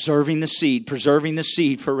 preserving the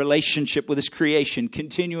seed for relationship with His creation,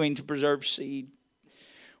 continuing to preserve seed.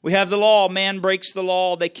 We have the law. Man breaks the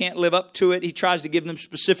law. They can't live up to it. He tries to give them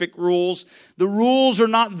specific rules. The rules are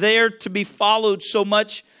not there to be followed so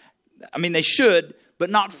much. I mean, they should, but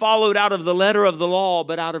not followed out of the letter of the law,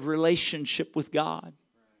 but out of relationship with God.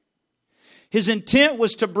 His intent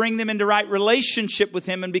was to bring them into right relationship with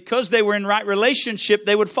Him, and because they were in right relationship,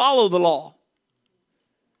 they would follow the law.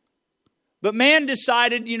 But man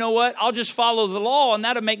decided, you know what, I'll just follow the law, and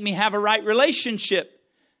that'll make me have a right relationship.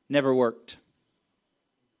 Never worked.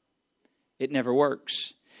 It never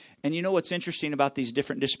works. And you know what's interesting about these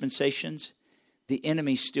different dispensations? The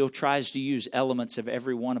enemy still tries to use elements of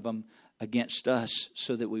every one of them against us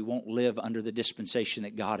so that we won't live under the dispensation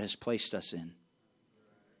that God has placed us in.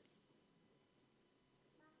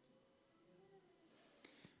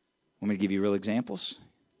 Want me to give you real examples?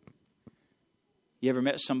 You ever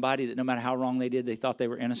met somebody that no matter how wrong they did, they thought they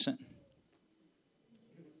were innocent?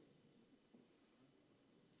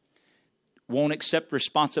 Won't accept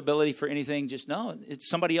responsibility for anything. Just, no, it's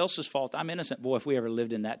somebody else's fault. I'm innocent. Boy, if we ever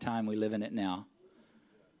lived in that time, we live in it now.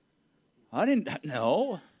 I didn't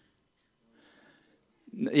know.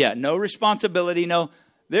 Yeah, no responsibility. No,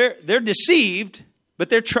 they're deceived, but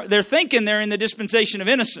they're thinking they're in the dispensation of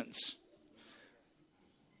innocence.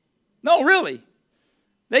 No, really,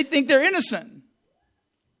 they think they're innocent.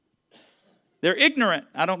 They're ignorant.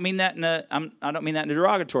 I don't mean that in a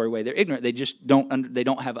derogatory way. They're ignorant. They just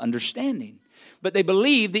don't have understanding. But they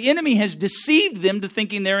believe the enemy has deceived them to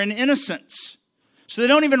thinking they're in innocence. So they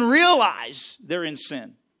don't even realize they're in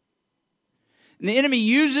sin. And the enemy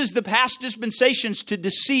uses the past dispensations to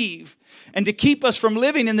deceive and to keep us from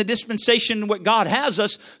living in the dispensation what God has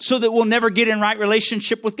us so that we'll never get in right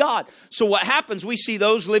relationship with God. So what happens? We see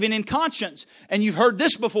those living in conscience. And you've heard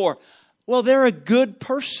this before. Well, they're a good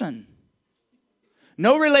person.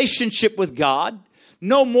 No relationship with God.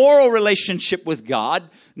 No moral relationship with God.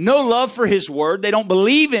 No love for His word. They don't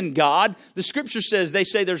believe in God. The scripture says they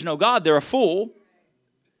say there's no God. They're a fool.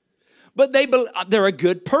 But they're a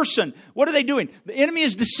good person. What are they doing? The enemy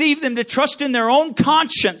has deceived them to trust in their own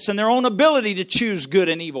conscience and their own ability to choose good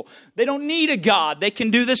and evil. They don't need a God. They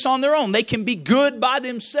can do this on their own. They can be good by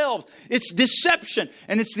themselves. It's deception.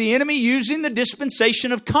 And it's the enemy using the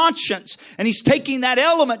dispensation of conscience. And he's taking that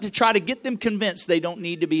element to try to get them convinced they don't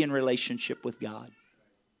need to be in relationship with God.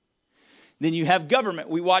 Then you have government.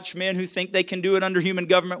 We watch men who think they can do it under human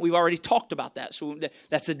government. We've already talked about that. So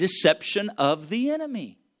that's a deception of the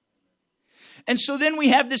enemy. And so then we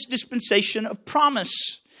have this dispensation of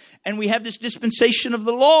promise. And we have this dispensation of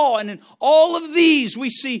the law. And in all of these, we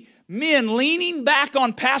see men leaning back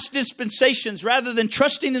on past dispensations rather than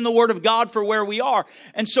trusting in the Word of God for where we are.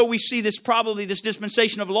 And so we see this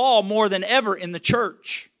dispensation of law more than ever in the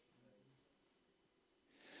church.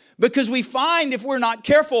 Because we find, if we're not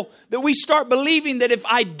careful, that we start believing that if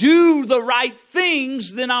I do the right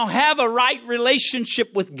things, then I'll have a right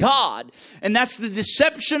relationship with God. And that's the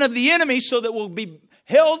deception of the enemy, so that we'll be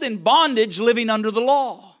held in bondage living under the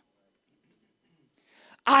law.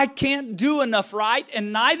 I can't do enough right,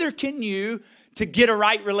 and neither can you, to get a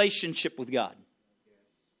right relationship with God.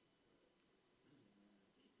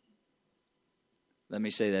 Let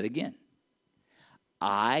me say that again.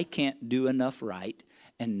 I can't do enough right,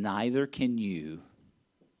 and neither can you,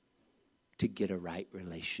 to get a right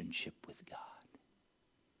relationship with God.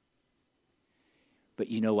 But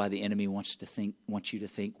you know why the enemy wants you to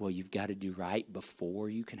think, well, you've got to do right before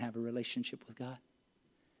you can have a relationship with God?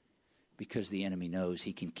 Because the enemy knows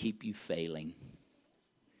he can keep you failing.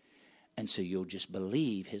 And so you'll just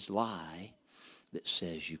believe his lie that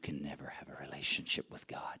says you can never have a relationship with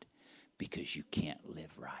God because you can't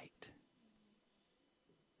live right.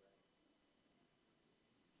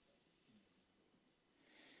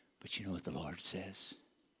 But you know what the Lord says?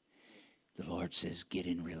 The Lord says, get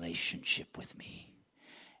in relationship with me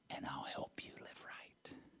and I'll help you live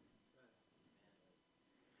right.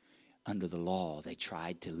 Under the law, they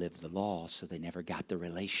tried to live the law, so they never got the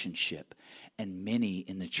relationship. And many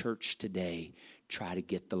in the church today try to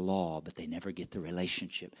get the law, but they never get the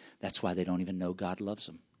relationship. That's why they don't even know God loves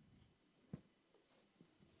them.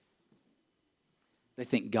 They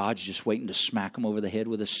think God's just waiting to smack them over the head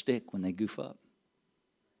with a stick when they goof up.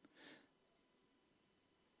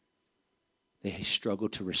 They struggle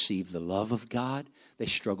to receive the love of God. They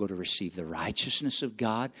struggle to receive the righteousness of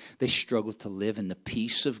God. They struggle to live in the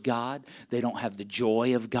peace of God. They don't have the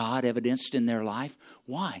joy of God evidenced in their life.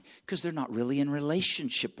 Why? Because they're not really in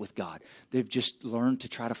relationship with God. They've just learned to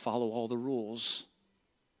try to follow all the rules.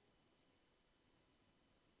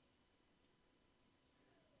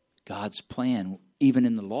 God's plan, even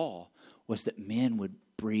in the law, was that men would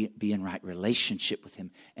be in right relationship with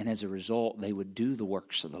Him. And as a result, they would do the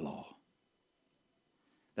works of the law.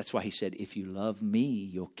 That's why He said, if you love me,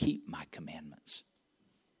 you'll keep my commandments.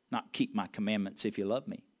 Not keep my commandments if you love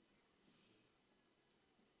me.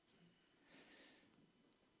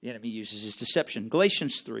 The enemy uses his deception.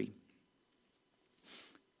 Galatians 3.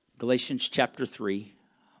 Galatians chapter 3.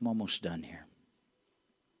 I'm almost done here.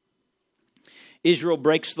 Israel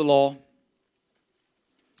breaks the law.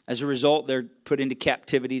 As a result, they're put into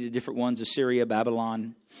captivity to different ones, Assyria,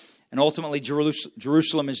 Babylon. And ultimately,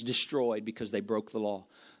 Jerusalem is destroyed because they broke the law.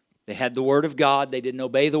 They had the Word of God. They didn't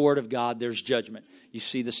obey the Word of God. There's judgment. You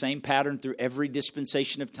see the same pattern through every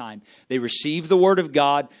dispensation of time. They received the Word of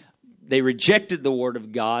God. They rejected the Word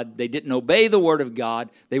of God. They didn't obey the Word of God.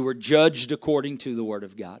 They were judged according to the Word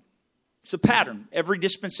of God. It's a pattern. Every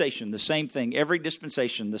dispensation, the same thing. Every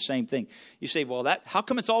dispensation, the same thing. You say, well, how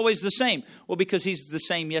come it's always the same? Well, because He's the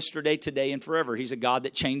same yesterday, today, and forever. He's a God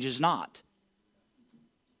that changes not.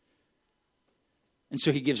 And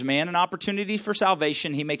so He gives man an opportunity for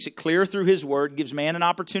salvation. He makes it clear through His Word, gives man an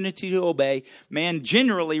opportunity to obey. Man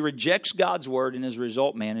generally rejects God's Word, and as a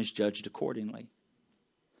result, man is judged accordingly.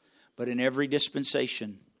 But in every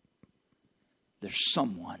dispensation, there's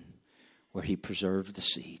someone where He preserved the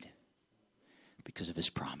seed because of His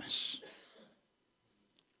promise.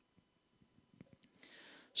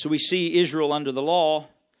 So we see Israel under the law.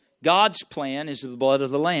 God's plan is the blood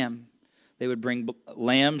of the Lamb. They would bring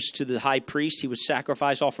lambs to the high priest. He would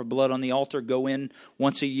sacrifice, offer blood on the altar, go in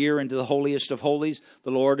once a year into the holiest of holies. The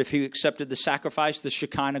Lord, if He accepted the sacrifice, the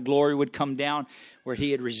Shekinah glory would come down where He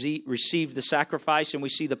had received the sacrifice. And we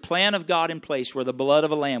see the plan of God in place where the blood of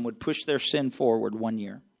a lamb would push their sin forward 1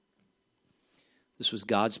 year. This was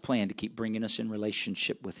God's plan to keep bringing us in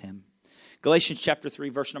relationship with Him. Galatians chapter 3,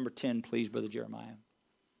 verse number 10, please, Brother Jeremiah.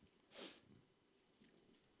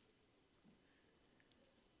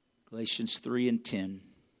 Galatians 3 and 10.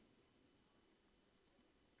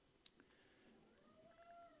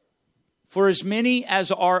 For as many as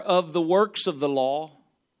are of the works of the law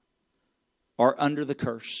are under the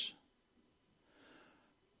curse.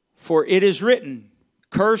 For it is written,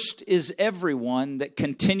 cursed is everyone that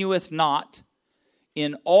continueth not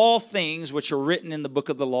in all things which are written in the book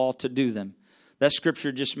of the law to do them. That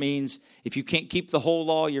scripture just means if you can't keep the whole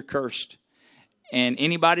law, you're cursed. And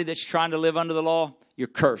anybody that's trying to live under the law, you're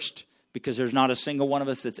cursed, because there's not a single one of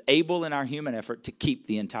us that's able in our human effort to keep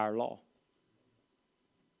the entire law.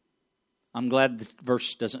 I'm glad the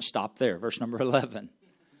verse doesn't stop there. Verse number 11.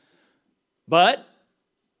 But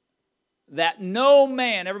that no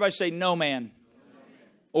man, everybody say no man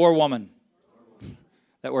or woman.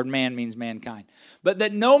 That word man means mankind. But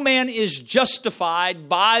that no man is justified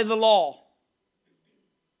by the law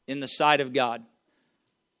in the sight of God.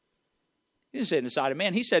 He didn't say in the sight of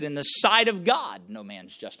man. He said in the sight of God, no man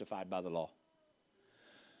is justified by the law.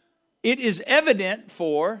 It is evident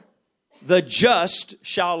for the just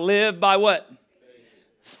shall live by what?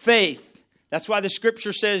 Faith. That's why the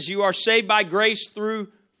scripture says you are saved by grace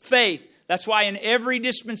through faith. That's why in every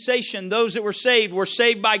dispensation, those that were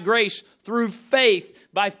saved by grace through faith.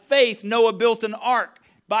 By faith, Noah built an ark.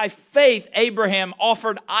 By faith, Abraham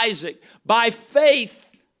offered Isaac. By faith,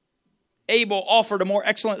 Abel offered a more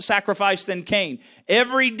excellent sacrifice than Cain.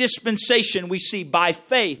 Every dispensation we see by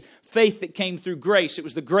faith, faith that came through grace. It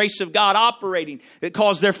was the grace of God operating that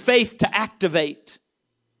caused their faith to activate.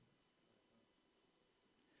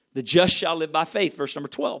 The just shall live by faith, verse number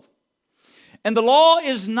 12. And the law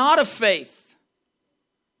is not of faith.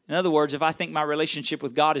 In other words, if I think my relationship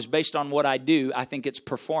with God is based on what I do, I think it's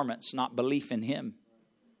performance, not belief in Him.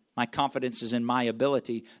 My confidence is in my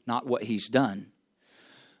ability, not what He's done.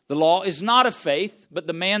 The law is not of faith, but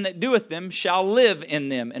the man that doeth them shall live in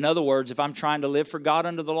them. In other words, if I'm trying to live for God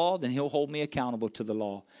under the law, then He'll hold me accountable to the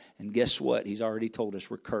law. And guess what? He's already told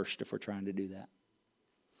us we're cursed if we're trying to do that.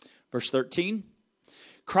 Verse 13,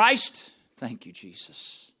 Christ, thank you,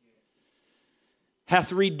 Jesus,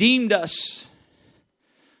 hath redeemed us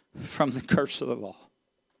from the curse of the law,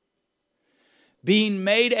 being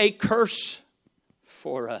made a curse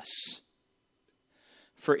for us.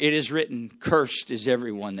 For it is written, cursed is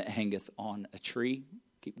everyone that hangeth on a tree.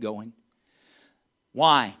 Keep going.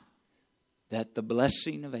 Why? That the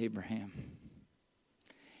blessing of Abraham,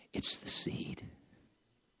 it's the seed.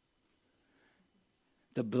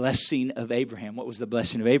 The blessing of Abraham. What was the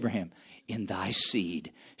blessing of Abraham? In thy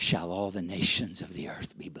seed shall all the nations of the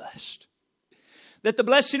earth be blessed. That the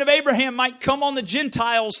blessing of Abraham might come on the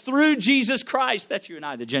Gentiles through Jesus Christ. That's you and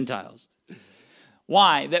I, the Gentiles.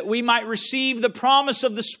 Why? That we might receive the promise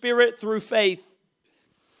of the Spirit through faith.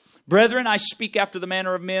 Brethren, I speak after the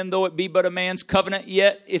manner of men, though it be but a man's covenant,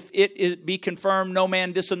 yet if it be confirmed, no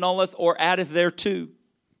man disannulleth or addeth thereto.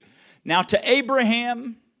 Now to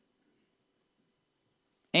Abraham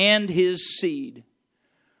and his seed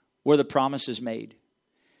were the promises made.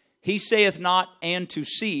 He saith not, and to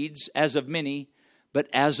seeds, as of many, but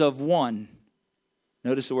as of one.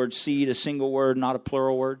 Notice the word seed, a single word, not a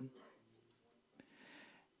plural word.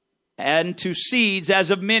 And to seeds, as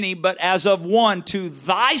of many, but as of one. To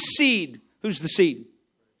thy seed. Who's the seed?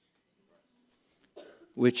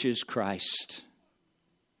 Which is Christ.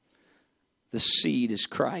 The seed is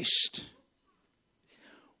Christ.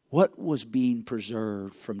 What was being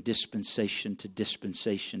preserved from dispensation to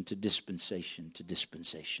dispensation to dispensation to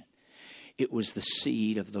dispensation? It was the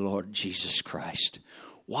seed of the Lord Jesus Christ.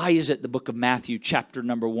 Why is it the book of Matthew chapter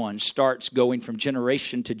number 1 starts going from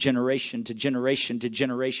generation to generation to generation to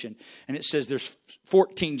generation? And it says there's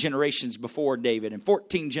 14 generations before David and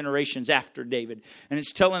 14 generations after David. And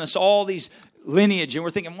it's telling us all these lineage. And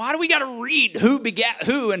we're thinking, why do we got to read who begat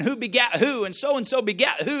who and who begat who and so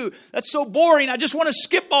begat who? That's so boring. I just want to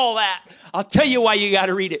skip all that. I'll tell you why you got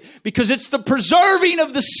to read it. Because it's the preserving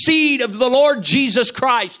of the seed of the Lord Jesus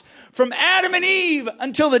Christ. From Adam and Eve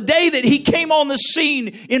until the day that He came on the scene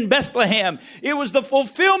in Bethlehem. It was the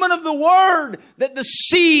fulfillment of the word that the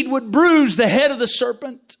seed would bruise the head of the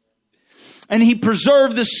serpent. And He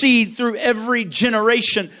preserved the seed through every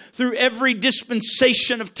generation, through every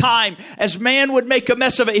dispensation of time. As man would make a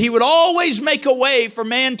mess of it, He would always make a way for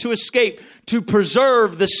man to escape, to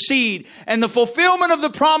preserve the seed. And the fulfillment of the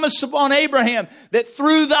promise upon Abraham, that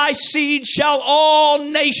through thy seed shall all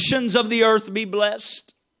nations of the earth be blessed.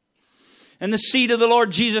 And the seed of the Lord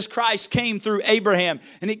Jesus Christ came through Abraham.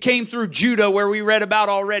 And it came through Judah, where we read about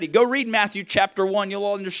already. Go read Matthew chapter 1.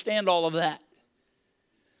 You'll understand all of that.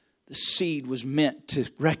 The seed was meant to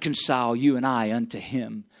reconcile you and I unto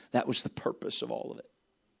Him. That was the purpose of all of it.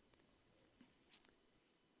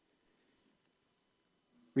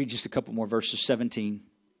 Read just a couple more verses, 17.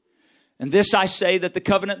 And this I say, that the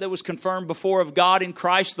covenant that was confirmed before of God in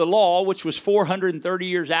Christ, the law, which was 430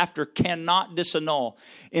 years after, cannot disannul.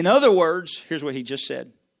 In other words, here's what he just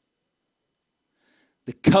said.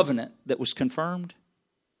 The covenant that was confirmed,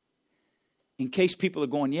 in case people are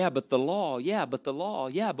going, yeah, but the law,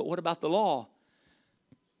 but what about the law?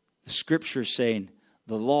 The scripture is saying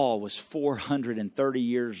the law was 430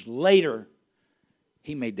 years later.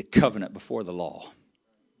 He made the covenant before the law.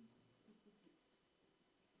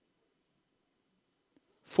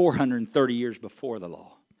 430 years before the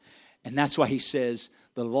law. And that's why he says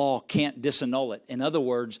the law can't disannul it. In other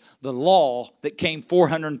words, the law that came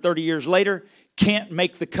 430 years later can't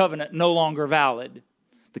make the covenant no longer valid.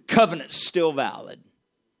 The covenant's still valid.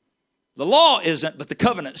 The law isn't, but the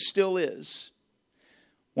covenant still is.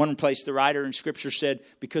 One place the writer in Scripture said,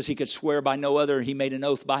 because he could swear by no other, he made an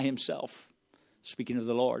oath by himself, speaking of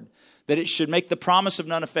the Lord, that it should make the promise of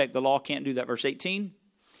none effect. The law can't do that. Verse 18.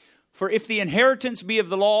 For if the inheritance be of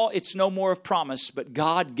the law, it's no more of promise, but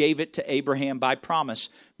God gave it to Abraham by promise.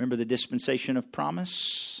 Remember the dispensation of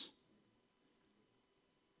promise?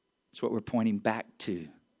 That's what we're pointing back to.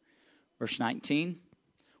 Verse 19.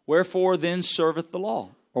 Wherefore then serveth the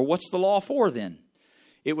law? Or what's the law for then?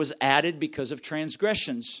 It was added because of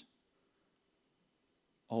transgressions.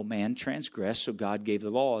 Oh, man transgressed, so God gave the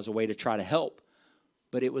law as a way to try to help.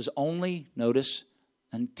 But it was only, notice,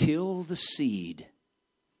 until the seed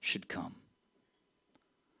should come,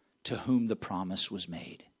 to whom the promise was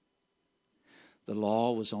made. The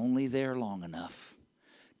law was only there long enough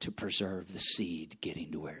to preserve the seed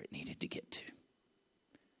getting to where it needed to get to.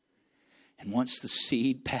 And once the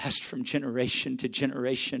seed passed from generation to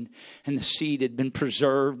generation, and the seed had been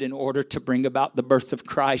preserved in order to bring about the birth of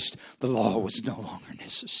Christ, the law was no longer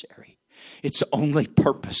necessary. Its only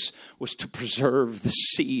purpose was to preserve the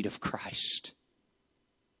seed of Christ.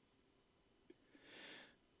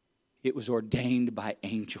 It was ordained by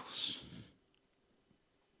angels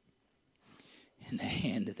in the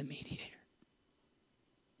hand of the mediator.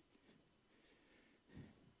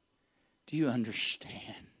 Do you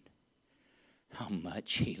understand how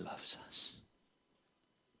much He loves us?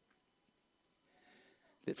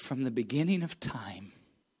 That from the beginning of time,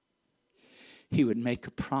 He would make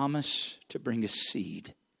a promise to bring a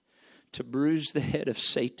seed, to bruise the head of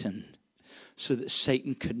Satan, so that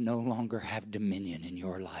Satan could no longer have dominion in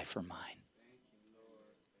your life or mine.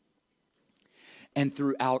 And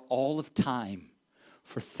throughout all of time,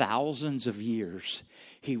 for thousands of years,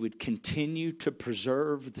 He would continue to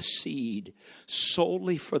preserve the seed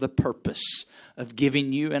solely for the purpose of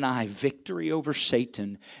giving you and I victory over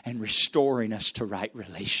Satan and restoring us to right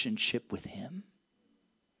relationship with Him.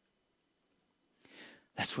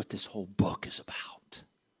 That's what this whole book is about.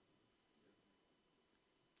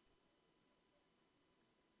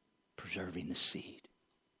 Preserving the seed.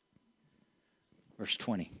 Verse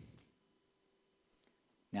 20.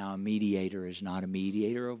 Now a mediator is not a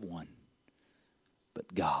mediator of one,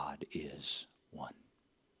 but God is one.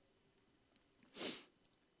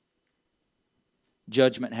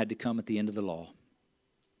 Judgment had to come at the end of the law.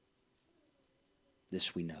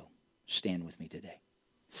 This we know. Stand with me today.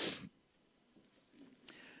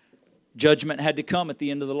 Judgment had to come at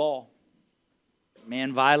the end of the law.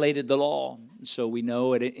 Man violated the law. So we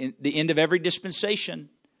know at the end of every dispensation,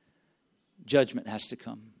 judgment has to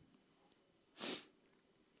come.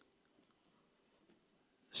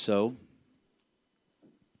 So,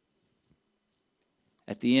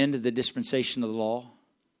 at the end of the dispensation of the law,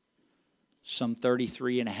 some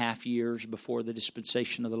 33 and a half years before the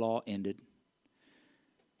dispensation of the law ended,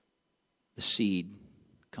 the seed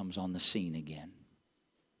comes on the scene again.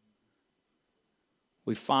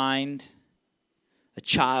 We find a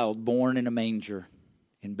child born in a manger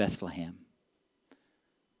in Bethlehem.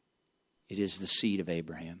 It is the seed of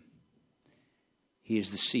Abraham. He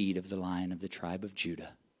is the seed of the Lion of the tribe of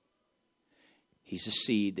Judah. He's a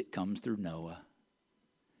seed that comes through Noah.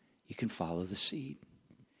 You can follow the seed.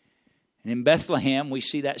 And in Bethlehem, we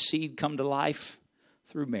see that seed come to life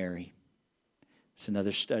through Mary. It's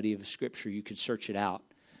another study of Scripture. You can search it out.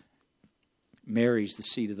 Mary's the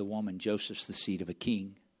seed of the woman. Joseph's the seed of a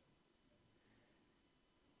king.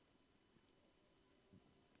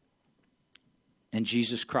 And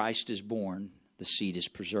Jesus Christ is born. The seed is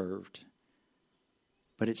preserved.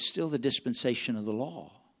 But it's still the dispensation of the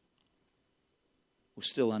law. We're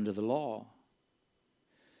still under the law.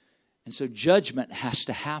 And so judgment has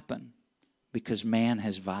to happen because man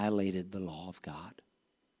has violated the law of God.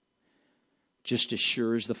 Just as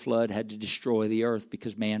sure as the flood had to destroy the earth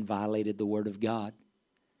because man violated the word of God,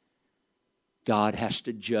 God has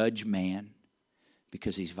to judge man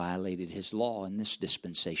because he's violated His law in this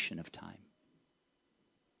dispensation of time.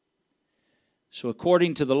 So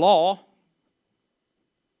according to the law,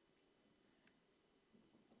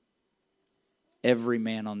 every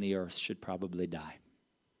man on the earth should probably die.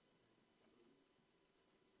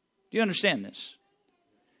 Do you understand this?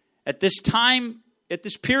 At this time, at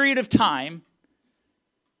this period of time,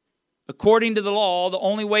 according to the law, the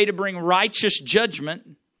only way to bring righteous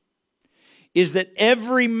judgment is that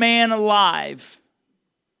every man alive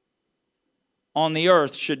on the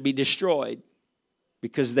earth should be destroyed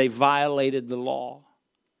because they violated the law.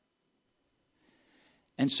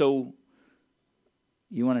 And so,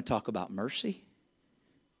 you want to talk about mercy?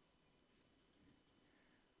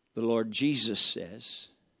 The Lord Jesus says,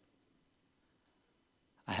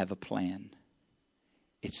 I have a plan.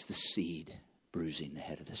 It's the seed bruising the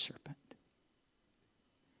head of the serpent.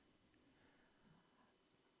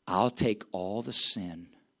 I'll take all the sin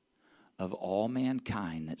of all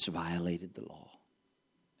mankind that's violated the law,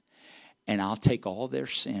 and I'll take all their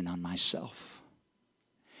sin on myself,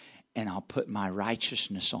 and I'll put my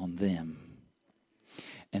righteousness on them,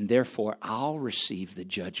 and therefore I'll receive the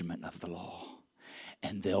judgment of the law,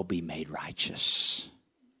 and they'll be made righteous.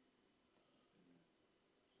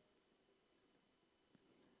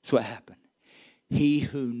 That's what happened. He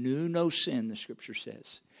who knew no sin, the scripture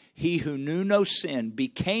says, he who knew no sin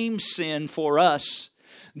became sin for us,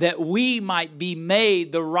 that we might be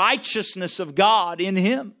made the righteousness of God in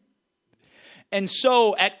him. And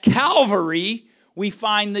so at Calvary, we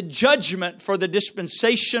find the judgment for the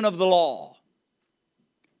dispensation of the law.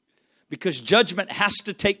 Because judgment has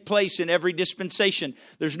to take place in every dispensation.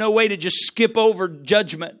 There's no way to just skip over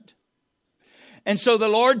judgment. And so the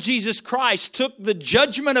Lord Jesus Christ took the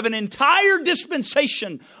judgment of an entire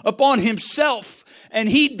dispensation upon himself. And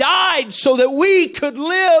he died so that we could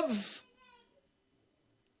live.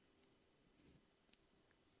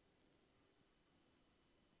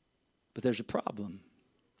 But there's a problem.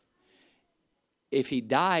 If he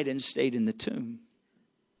died and stayed in the tomb,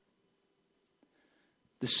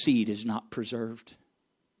 the seed is not preserved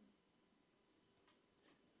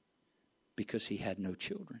because he had no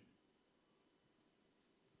children.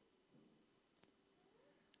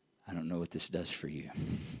 I don't know what this does for you,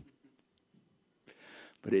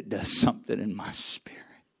 but it does something in my spirit.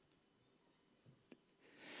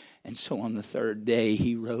 And so on the third day,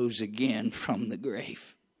 he rose again from the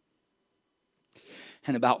grave.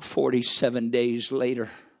 And about 47 days later,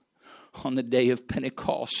 on the day of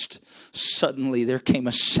Pentecost, suddenly there came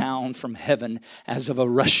a sound from heaven as of a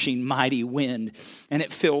rushing mighty wind, and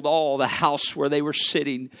it filled all the house where they were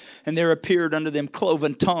sitting. And there appeared unto them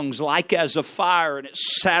cloven tongues like as of fire, and it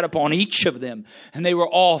sat upon each of them, and they were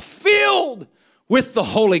all filled with the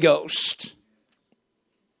Holy Ghost.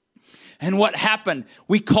 And what happened?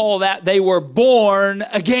 We call that they were born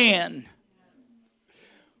again.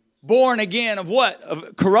 Born again of what?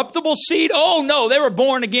 Of corruptible seed? Oh no, they were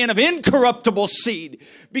born again of incorruptible seed.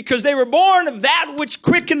 Because they were born of that which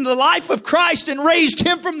quickened the life of Christ and raised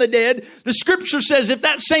him from the dead. The scripture says, if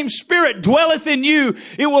that same spirit dwelleth in you,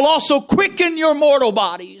 it will also quicken your mortal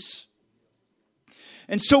bodies.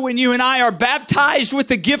 And so when you and I are baptized with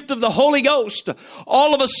the gift of the Holy Ghost,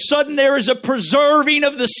 all of a sudden there is a preserving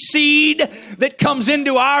of the seed that comes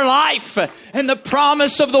into our life. And the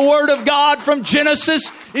promise of the Word of God from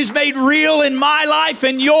Genesis is made real in my life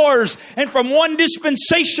and yours. And from one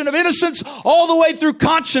dispensation of innocence all the way through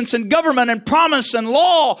conscience and government and promise and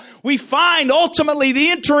law, we find ultimately the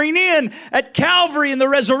entering in at Calvary and the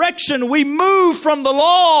resurrection. We move from the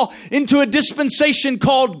law into a dispensation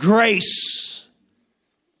called grace.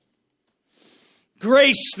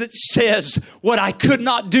 Grace that says, what I could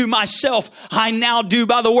not do myself, I now do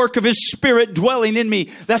by the work of His Spirit dwelling in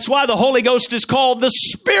me. That's why the Holy Ghost is called the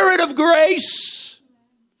Spirit of grace.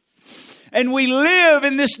 And we live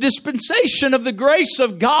in this dispensation of the grace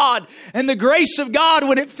of God. And the grace of God,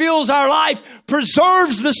 when it fills our life,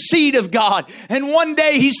 preserves the seed of God. And one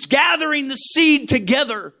day He's gathering the seed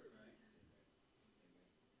together.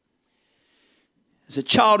 As a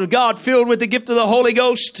child of God filled with the gift of the Holy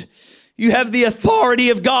Ghost, you have the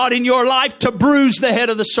authority of God in your life to bruise the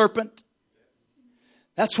head of the serpent.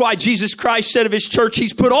 That's why Jesus Christ said of His church,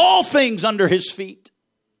 He's put all things under His feet.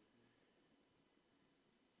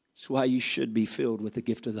 That's why you should be filled with the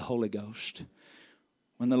gift of the Holy Ghost.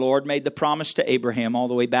 When the Lord made the promise to Abraham all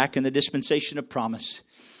the way back in the dispensation of promise,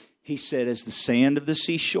 He said, as the sand of the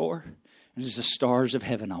seashore and as the stars of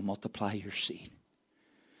heaven, I'll multiply your seed.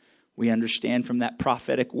 We understand from that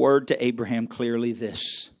prophetic word to Abraham clearly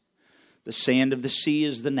this. The sand of the sea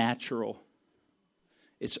is the natural.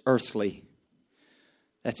 It's earthly.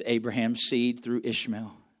 That's Abraham's seed through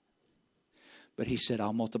Ishmael. But He said,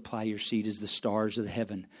 I'll multiply your seed as the stars of the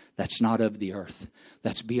heaven. That's not of the earth.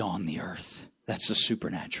 That's beyond the earth. That's the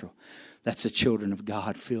supernatural. That's the children of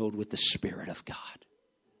God filled with the Spirit of God.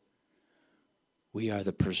 We are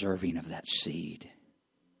the preserving of that seed.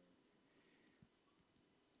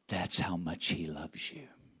 That's how much He loves you.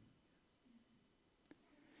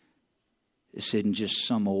 This isn't just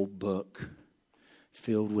some old book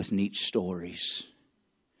filled with neat stories.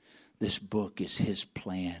 This book is His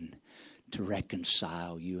plan to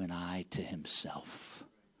reconcile you and I to Himself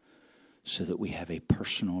so that we have a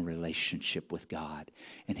personal relationship with God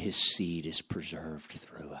and His seed is preserved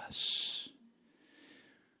through us.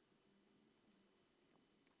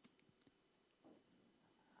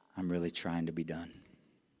 I'm really trying to be done.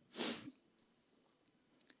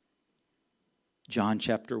 John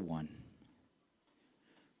chapter 1,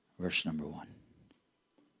 verse number 1.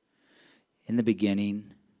 In the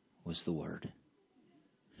beginning was the Word.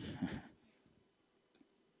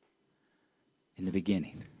 In the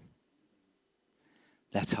beginning.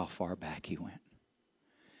 That's how far back he went.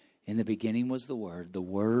 In the beginning was the Word. The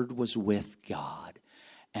Word was with God,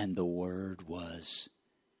 and the Word was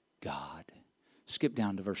God. Skip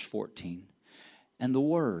down to verse 14. And the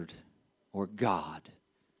Word, or God,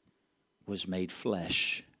 was made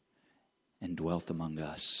flesh and dwelt among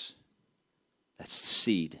us. That's the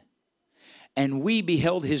seed. And we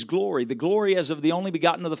beheld his glory, the glory as of the only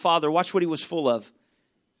begotten of the Father. Watch what he was full of.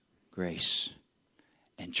 Grace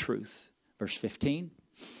and truth. Verse 15.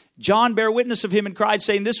 John bare witness of him and cried,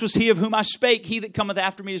 saying, This was he of whom I spake. He that cometh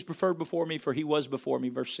after me is preferred before me, for he was before me.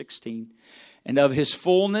 Verse 16. And of his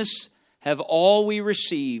fullness have all we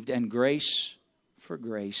received, and grace for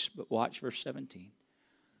grace. But watch verse 17.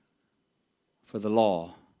 For the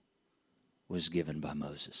law was given by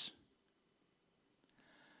Moses,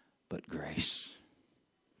 but grace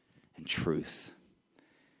and truth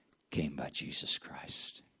came by Jesus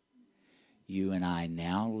Christ. You and I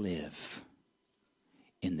now live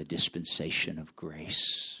in the dispensation of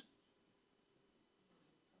grace.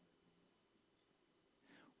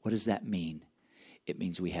 What does that mean? It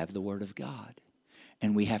means we have the Word of God,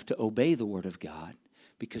 and we have to obey the Word of God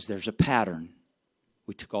because there's a pattern.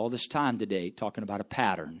 We took all this time today talking about a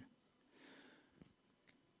pattern.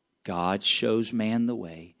 God shows man the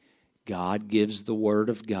way. God gives the Word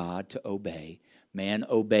of God to obey. Man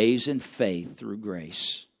obeys in faith through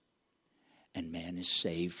grace. And man is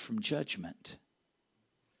saved from judgment.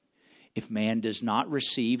 If man does not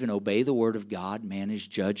receive and obey the Word of God, man is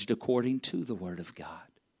judged according to the Word of God.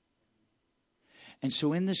 And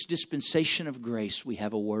so in this dispensation of grace, we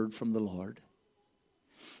have a word from the Lord.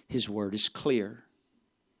 His word is clear.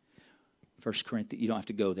 1 Corinthians, you don't have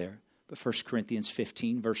to go there, but 1 Corinthians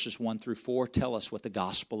 15, verses 1 through 4 tell us what the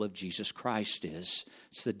gospel of Jesus Christ is.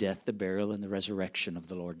 It's the death, the burial, and the resurrection of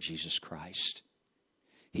the Lord Jesus Christ.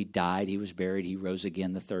 He died, he was buried, he rose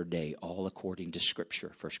again the third day, all according to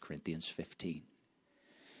Scripture, 1 Corinthians 15.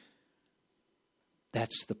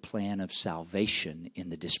 That's the plan of salvation in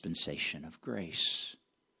the dispensation of grace.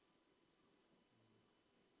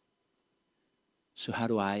 So how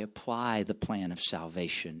do I apply the plan of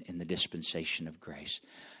salvation in the dispensation of grace?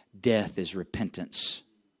 Death is repentance.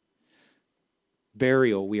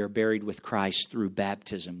 Burial, we are buried with Christ through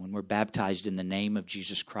baptism. When we're baptized in the name of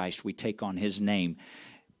Jesus Christ, we take on his name.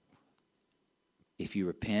 If you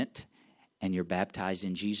repent and you're baptized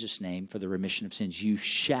in Jesus' name for the remission of sins, you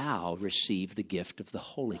shall receive the gift of the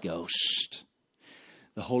Holy Ghost.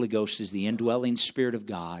 The Holy Ghost is the indwelling Spirit of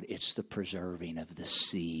God. It's the preserving of the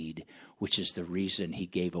seed, which is the reason he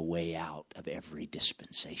gave a way out of every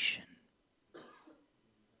dispensation.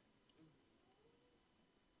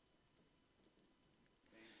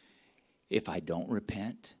 If I don't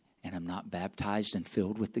repent and I'm not baptized and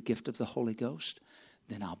filled with the gift of the Holy Ghost,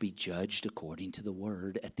 then I'll be judged according to the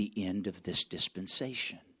Word at the end of this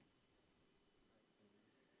dispensation.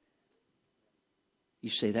 You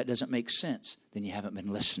say that doesn't make sense, then you haven't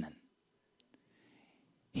been listening.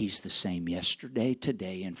 He's the same yesterday,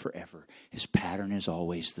 today, and forever. His pattern is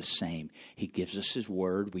always the same. He gives us his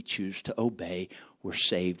word. We choose to obey. We're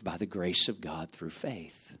saved by the grace of God through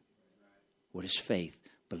faith. What is faith?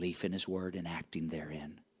 Belief in his word and acting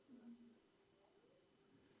therein.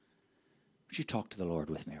 Would you talk to the Lord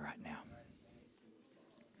with me right now?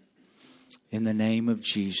 In the name of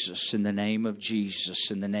Jesus, in the name of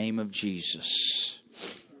Jesus, in the name of Jesus.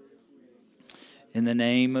 In the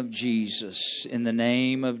name of Jesus, in the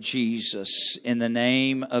name of Jesus, in the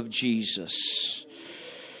name of Jesus.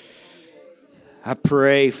 I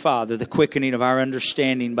pray, Father, the quickening of our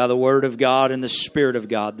understanding by the Word of God and the Spirit of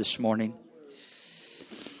God this morning.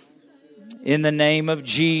 In the name of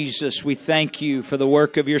Jesus, we thank you for the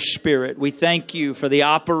work of your Spirit. We thank you for the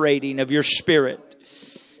operating of your Spirit.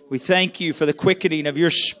 We thank you for the quickening of your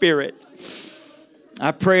Spirit.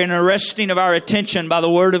 I pray an arresting of our attention by the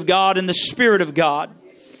Word of God and the Spirit of God,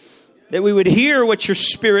 that we would hear what your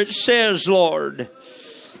Spirit says, Lord.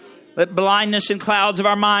 Let blindness and clouds of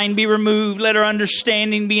our mind be removed. Let our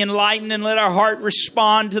understanding be enlightened, and let our heart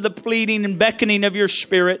respond to the pleading and beckoning of your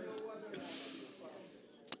Spirit.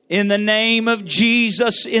 In the name of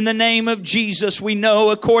Jesus, in the name of Jesus, we know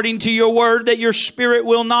according to your word that your Spirit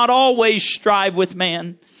will not always strive with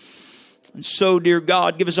man. And so, dear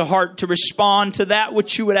God, give us a heart to respond to that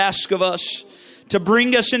which you would ask of us, to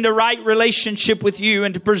bring us into right relationship with you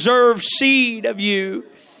and to preserve seed of you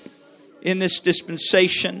in this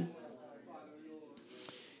dispensation.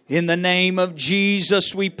 In the name of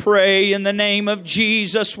Jesus we pray. In the name of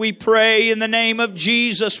Jesus we pray. In the name of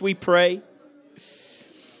Jesus we pray.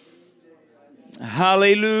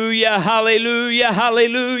 Hallelujah, hallelujah,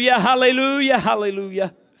 hallelujah, hallelujah,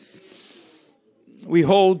 hallelujah. We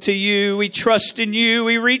hold to you. We trust in you.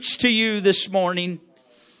 We reach to you this morning.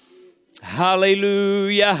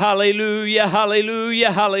 Hallelujah, hallelujah,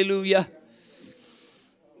 hallelujah, hallelujah.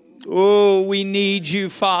 Oh, we need you,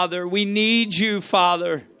 Father. We need you,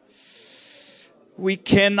 Father. We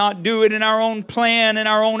cannot do it in our own plan, in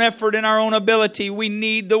our own effort, in our own ability. We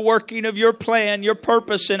need the working of your plan, your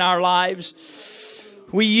purpose in our lives.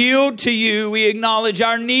 We yield to you. We acknowledge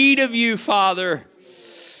our need of you, Father.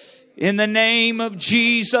 In the name of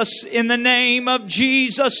Jesus, in the name of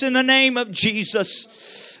Jesus, in the name of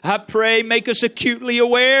Jesus, I pray, make us acutely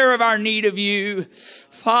aware of our need of you.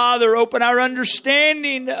 Father, open our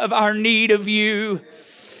understanding of our need of you.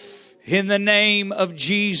 In the name of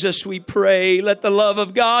Jesus, we pray. Let the love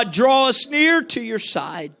of God draw us near to your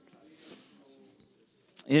side.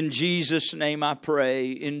 In Jesus' name I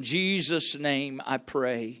pray. In Jesus' name I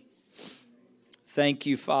pray. Thank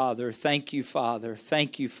you, Father. Thank you, Father.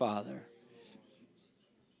 Thank you, Father.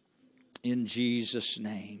 In Jesus'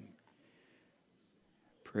 name.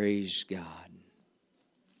 Praise God.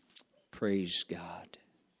 Praise God.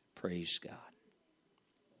 Praise God.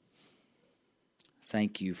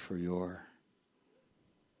 Thank you for your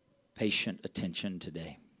patient attention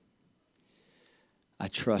today. I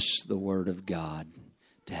trust the Word of God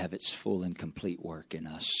to have its full and complete work in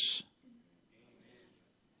us.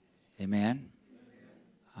 Amen?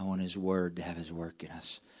 I want His Word to have His work in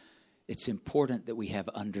us. It's important that we have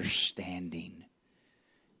understanding.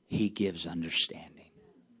 He gives understanding.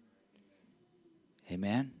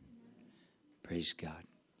 Amen? Praise God.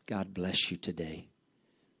 God bless you today.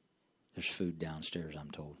 There's food downstairs,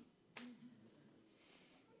 I'm told.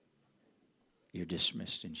 You're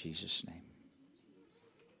dismissed in Jesus' name.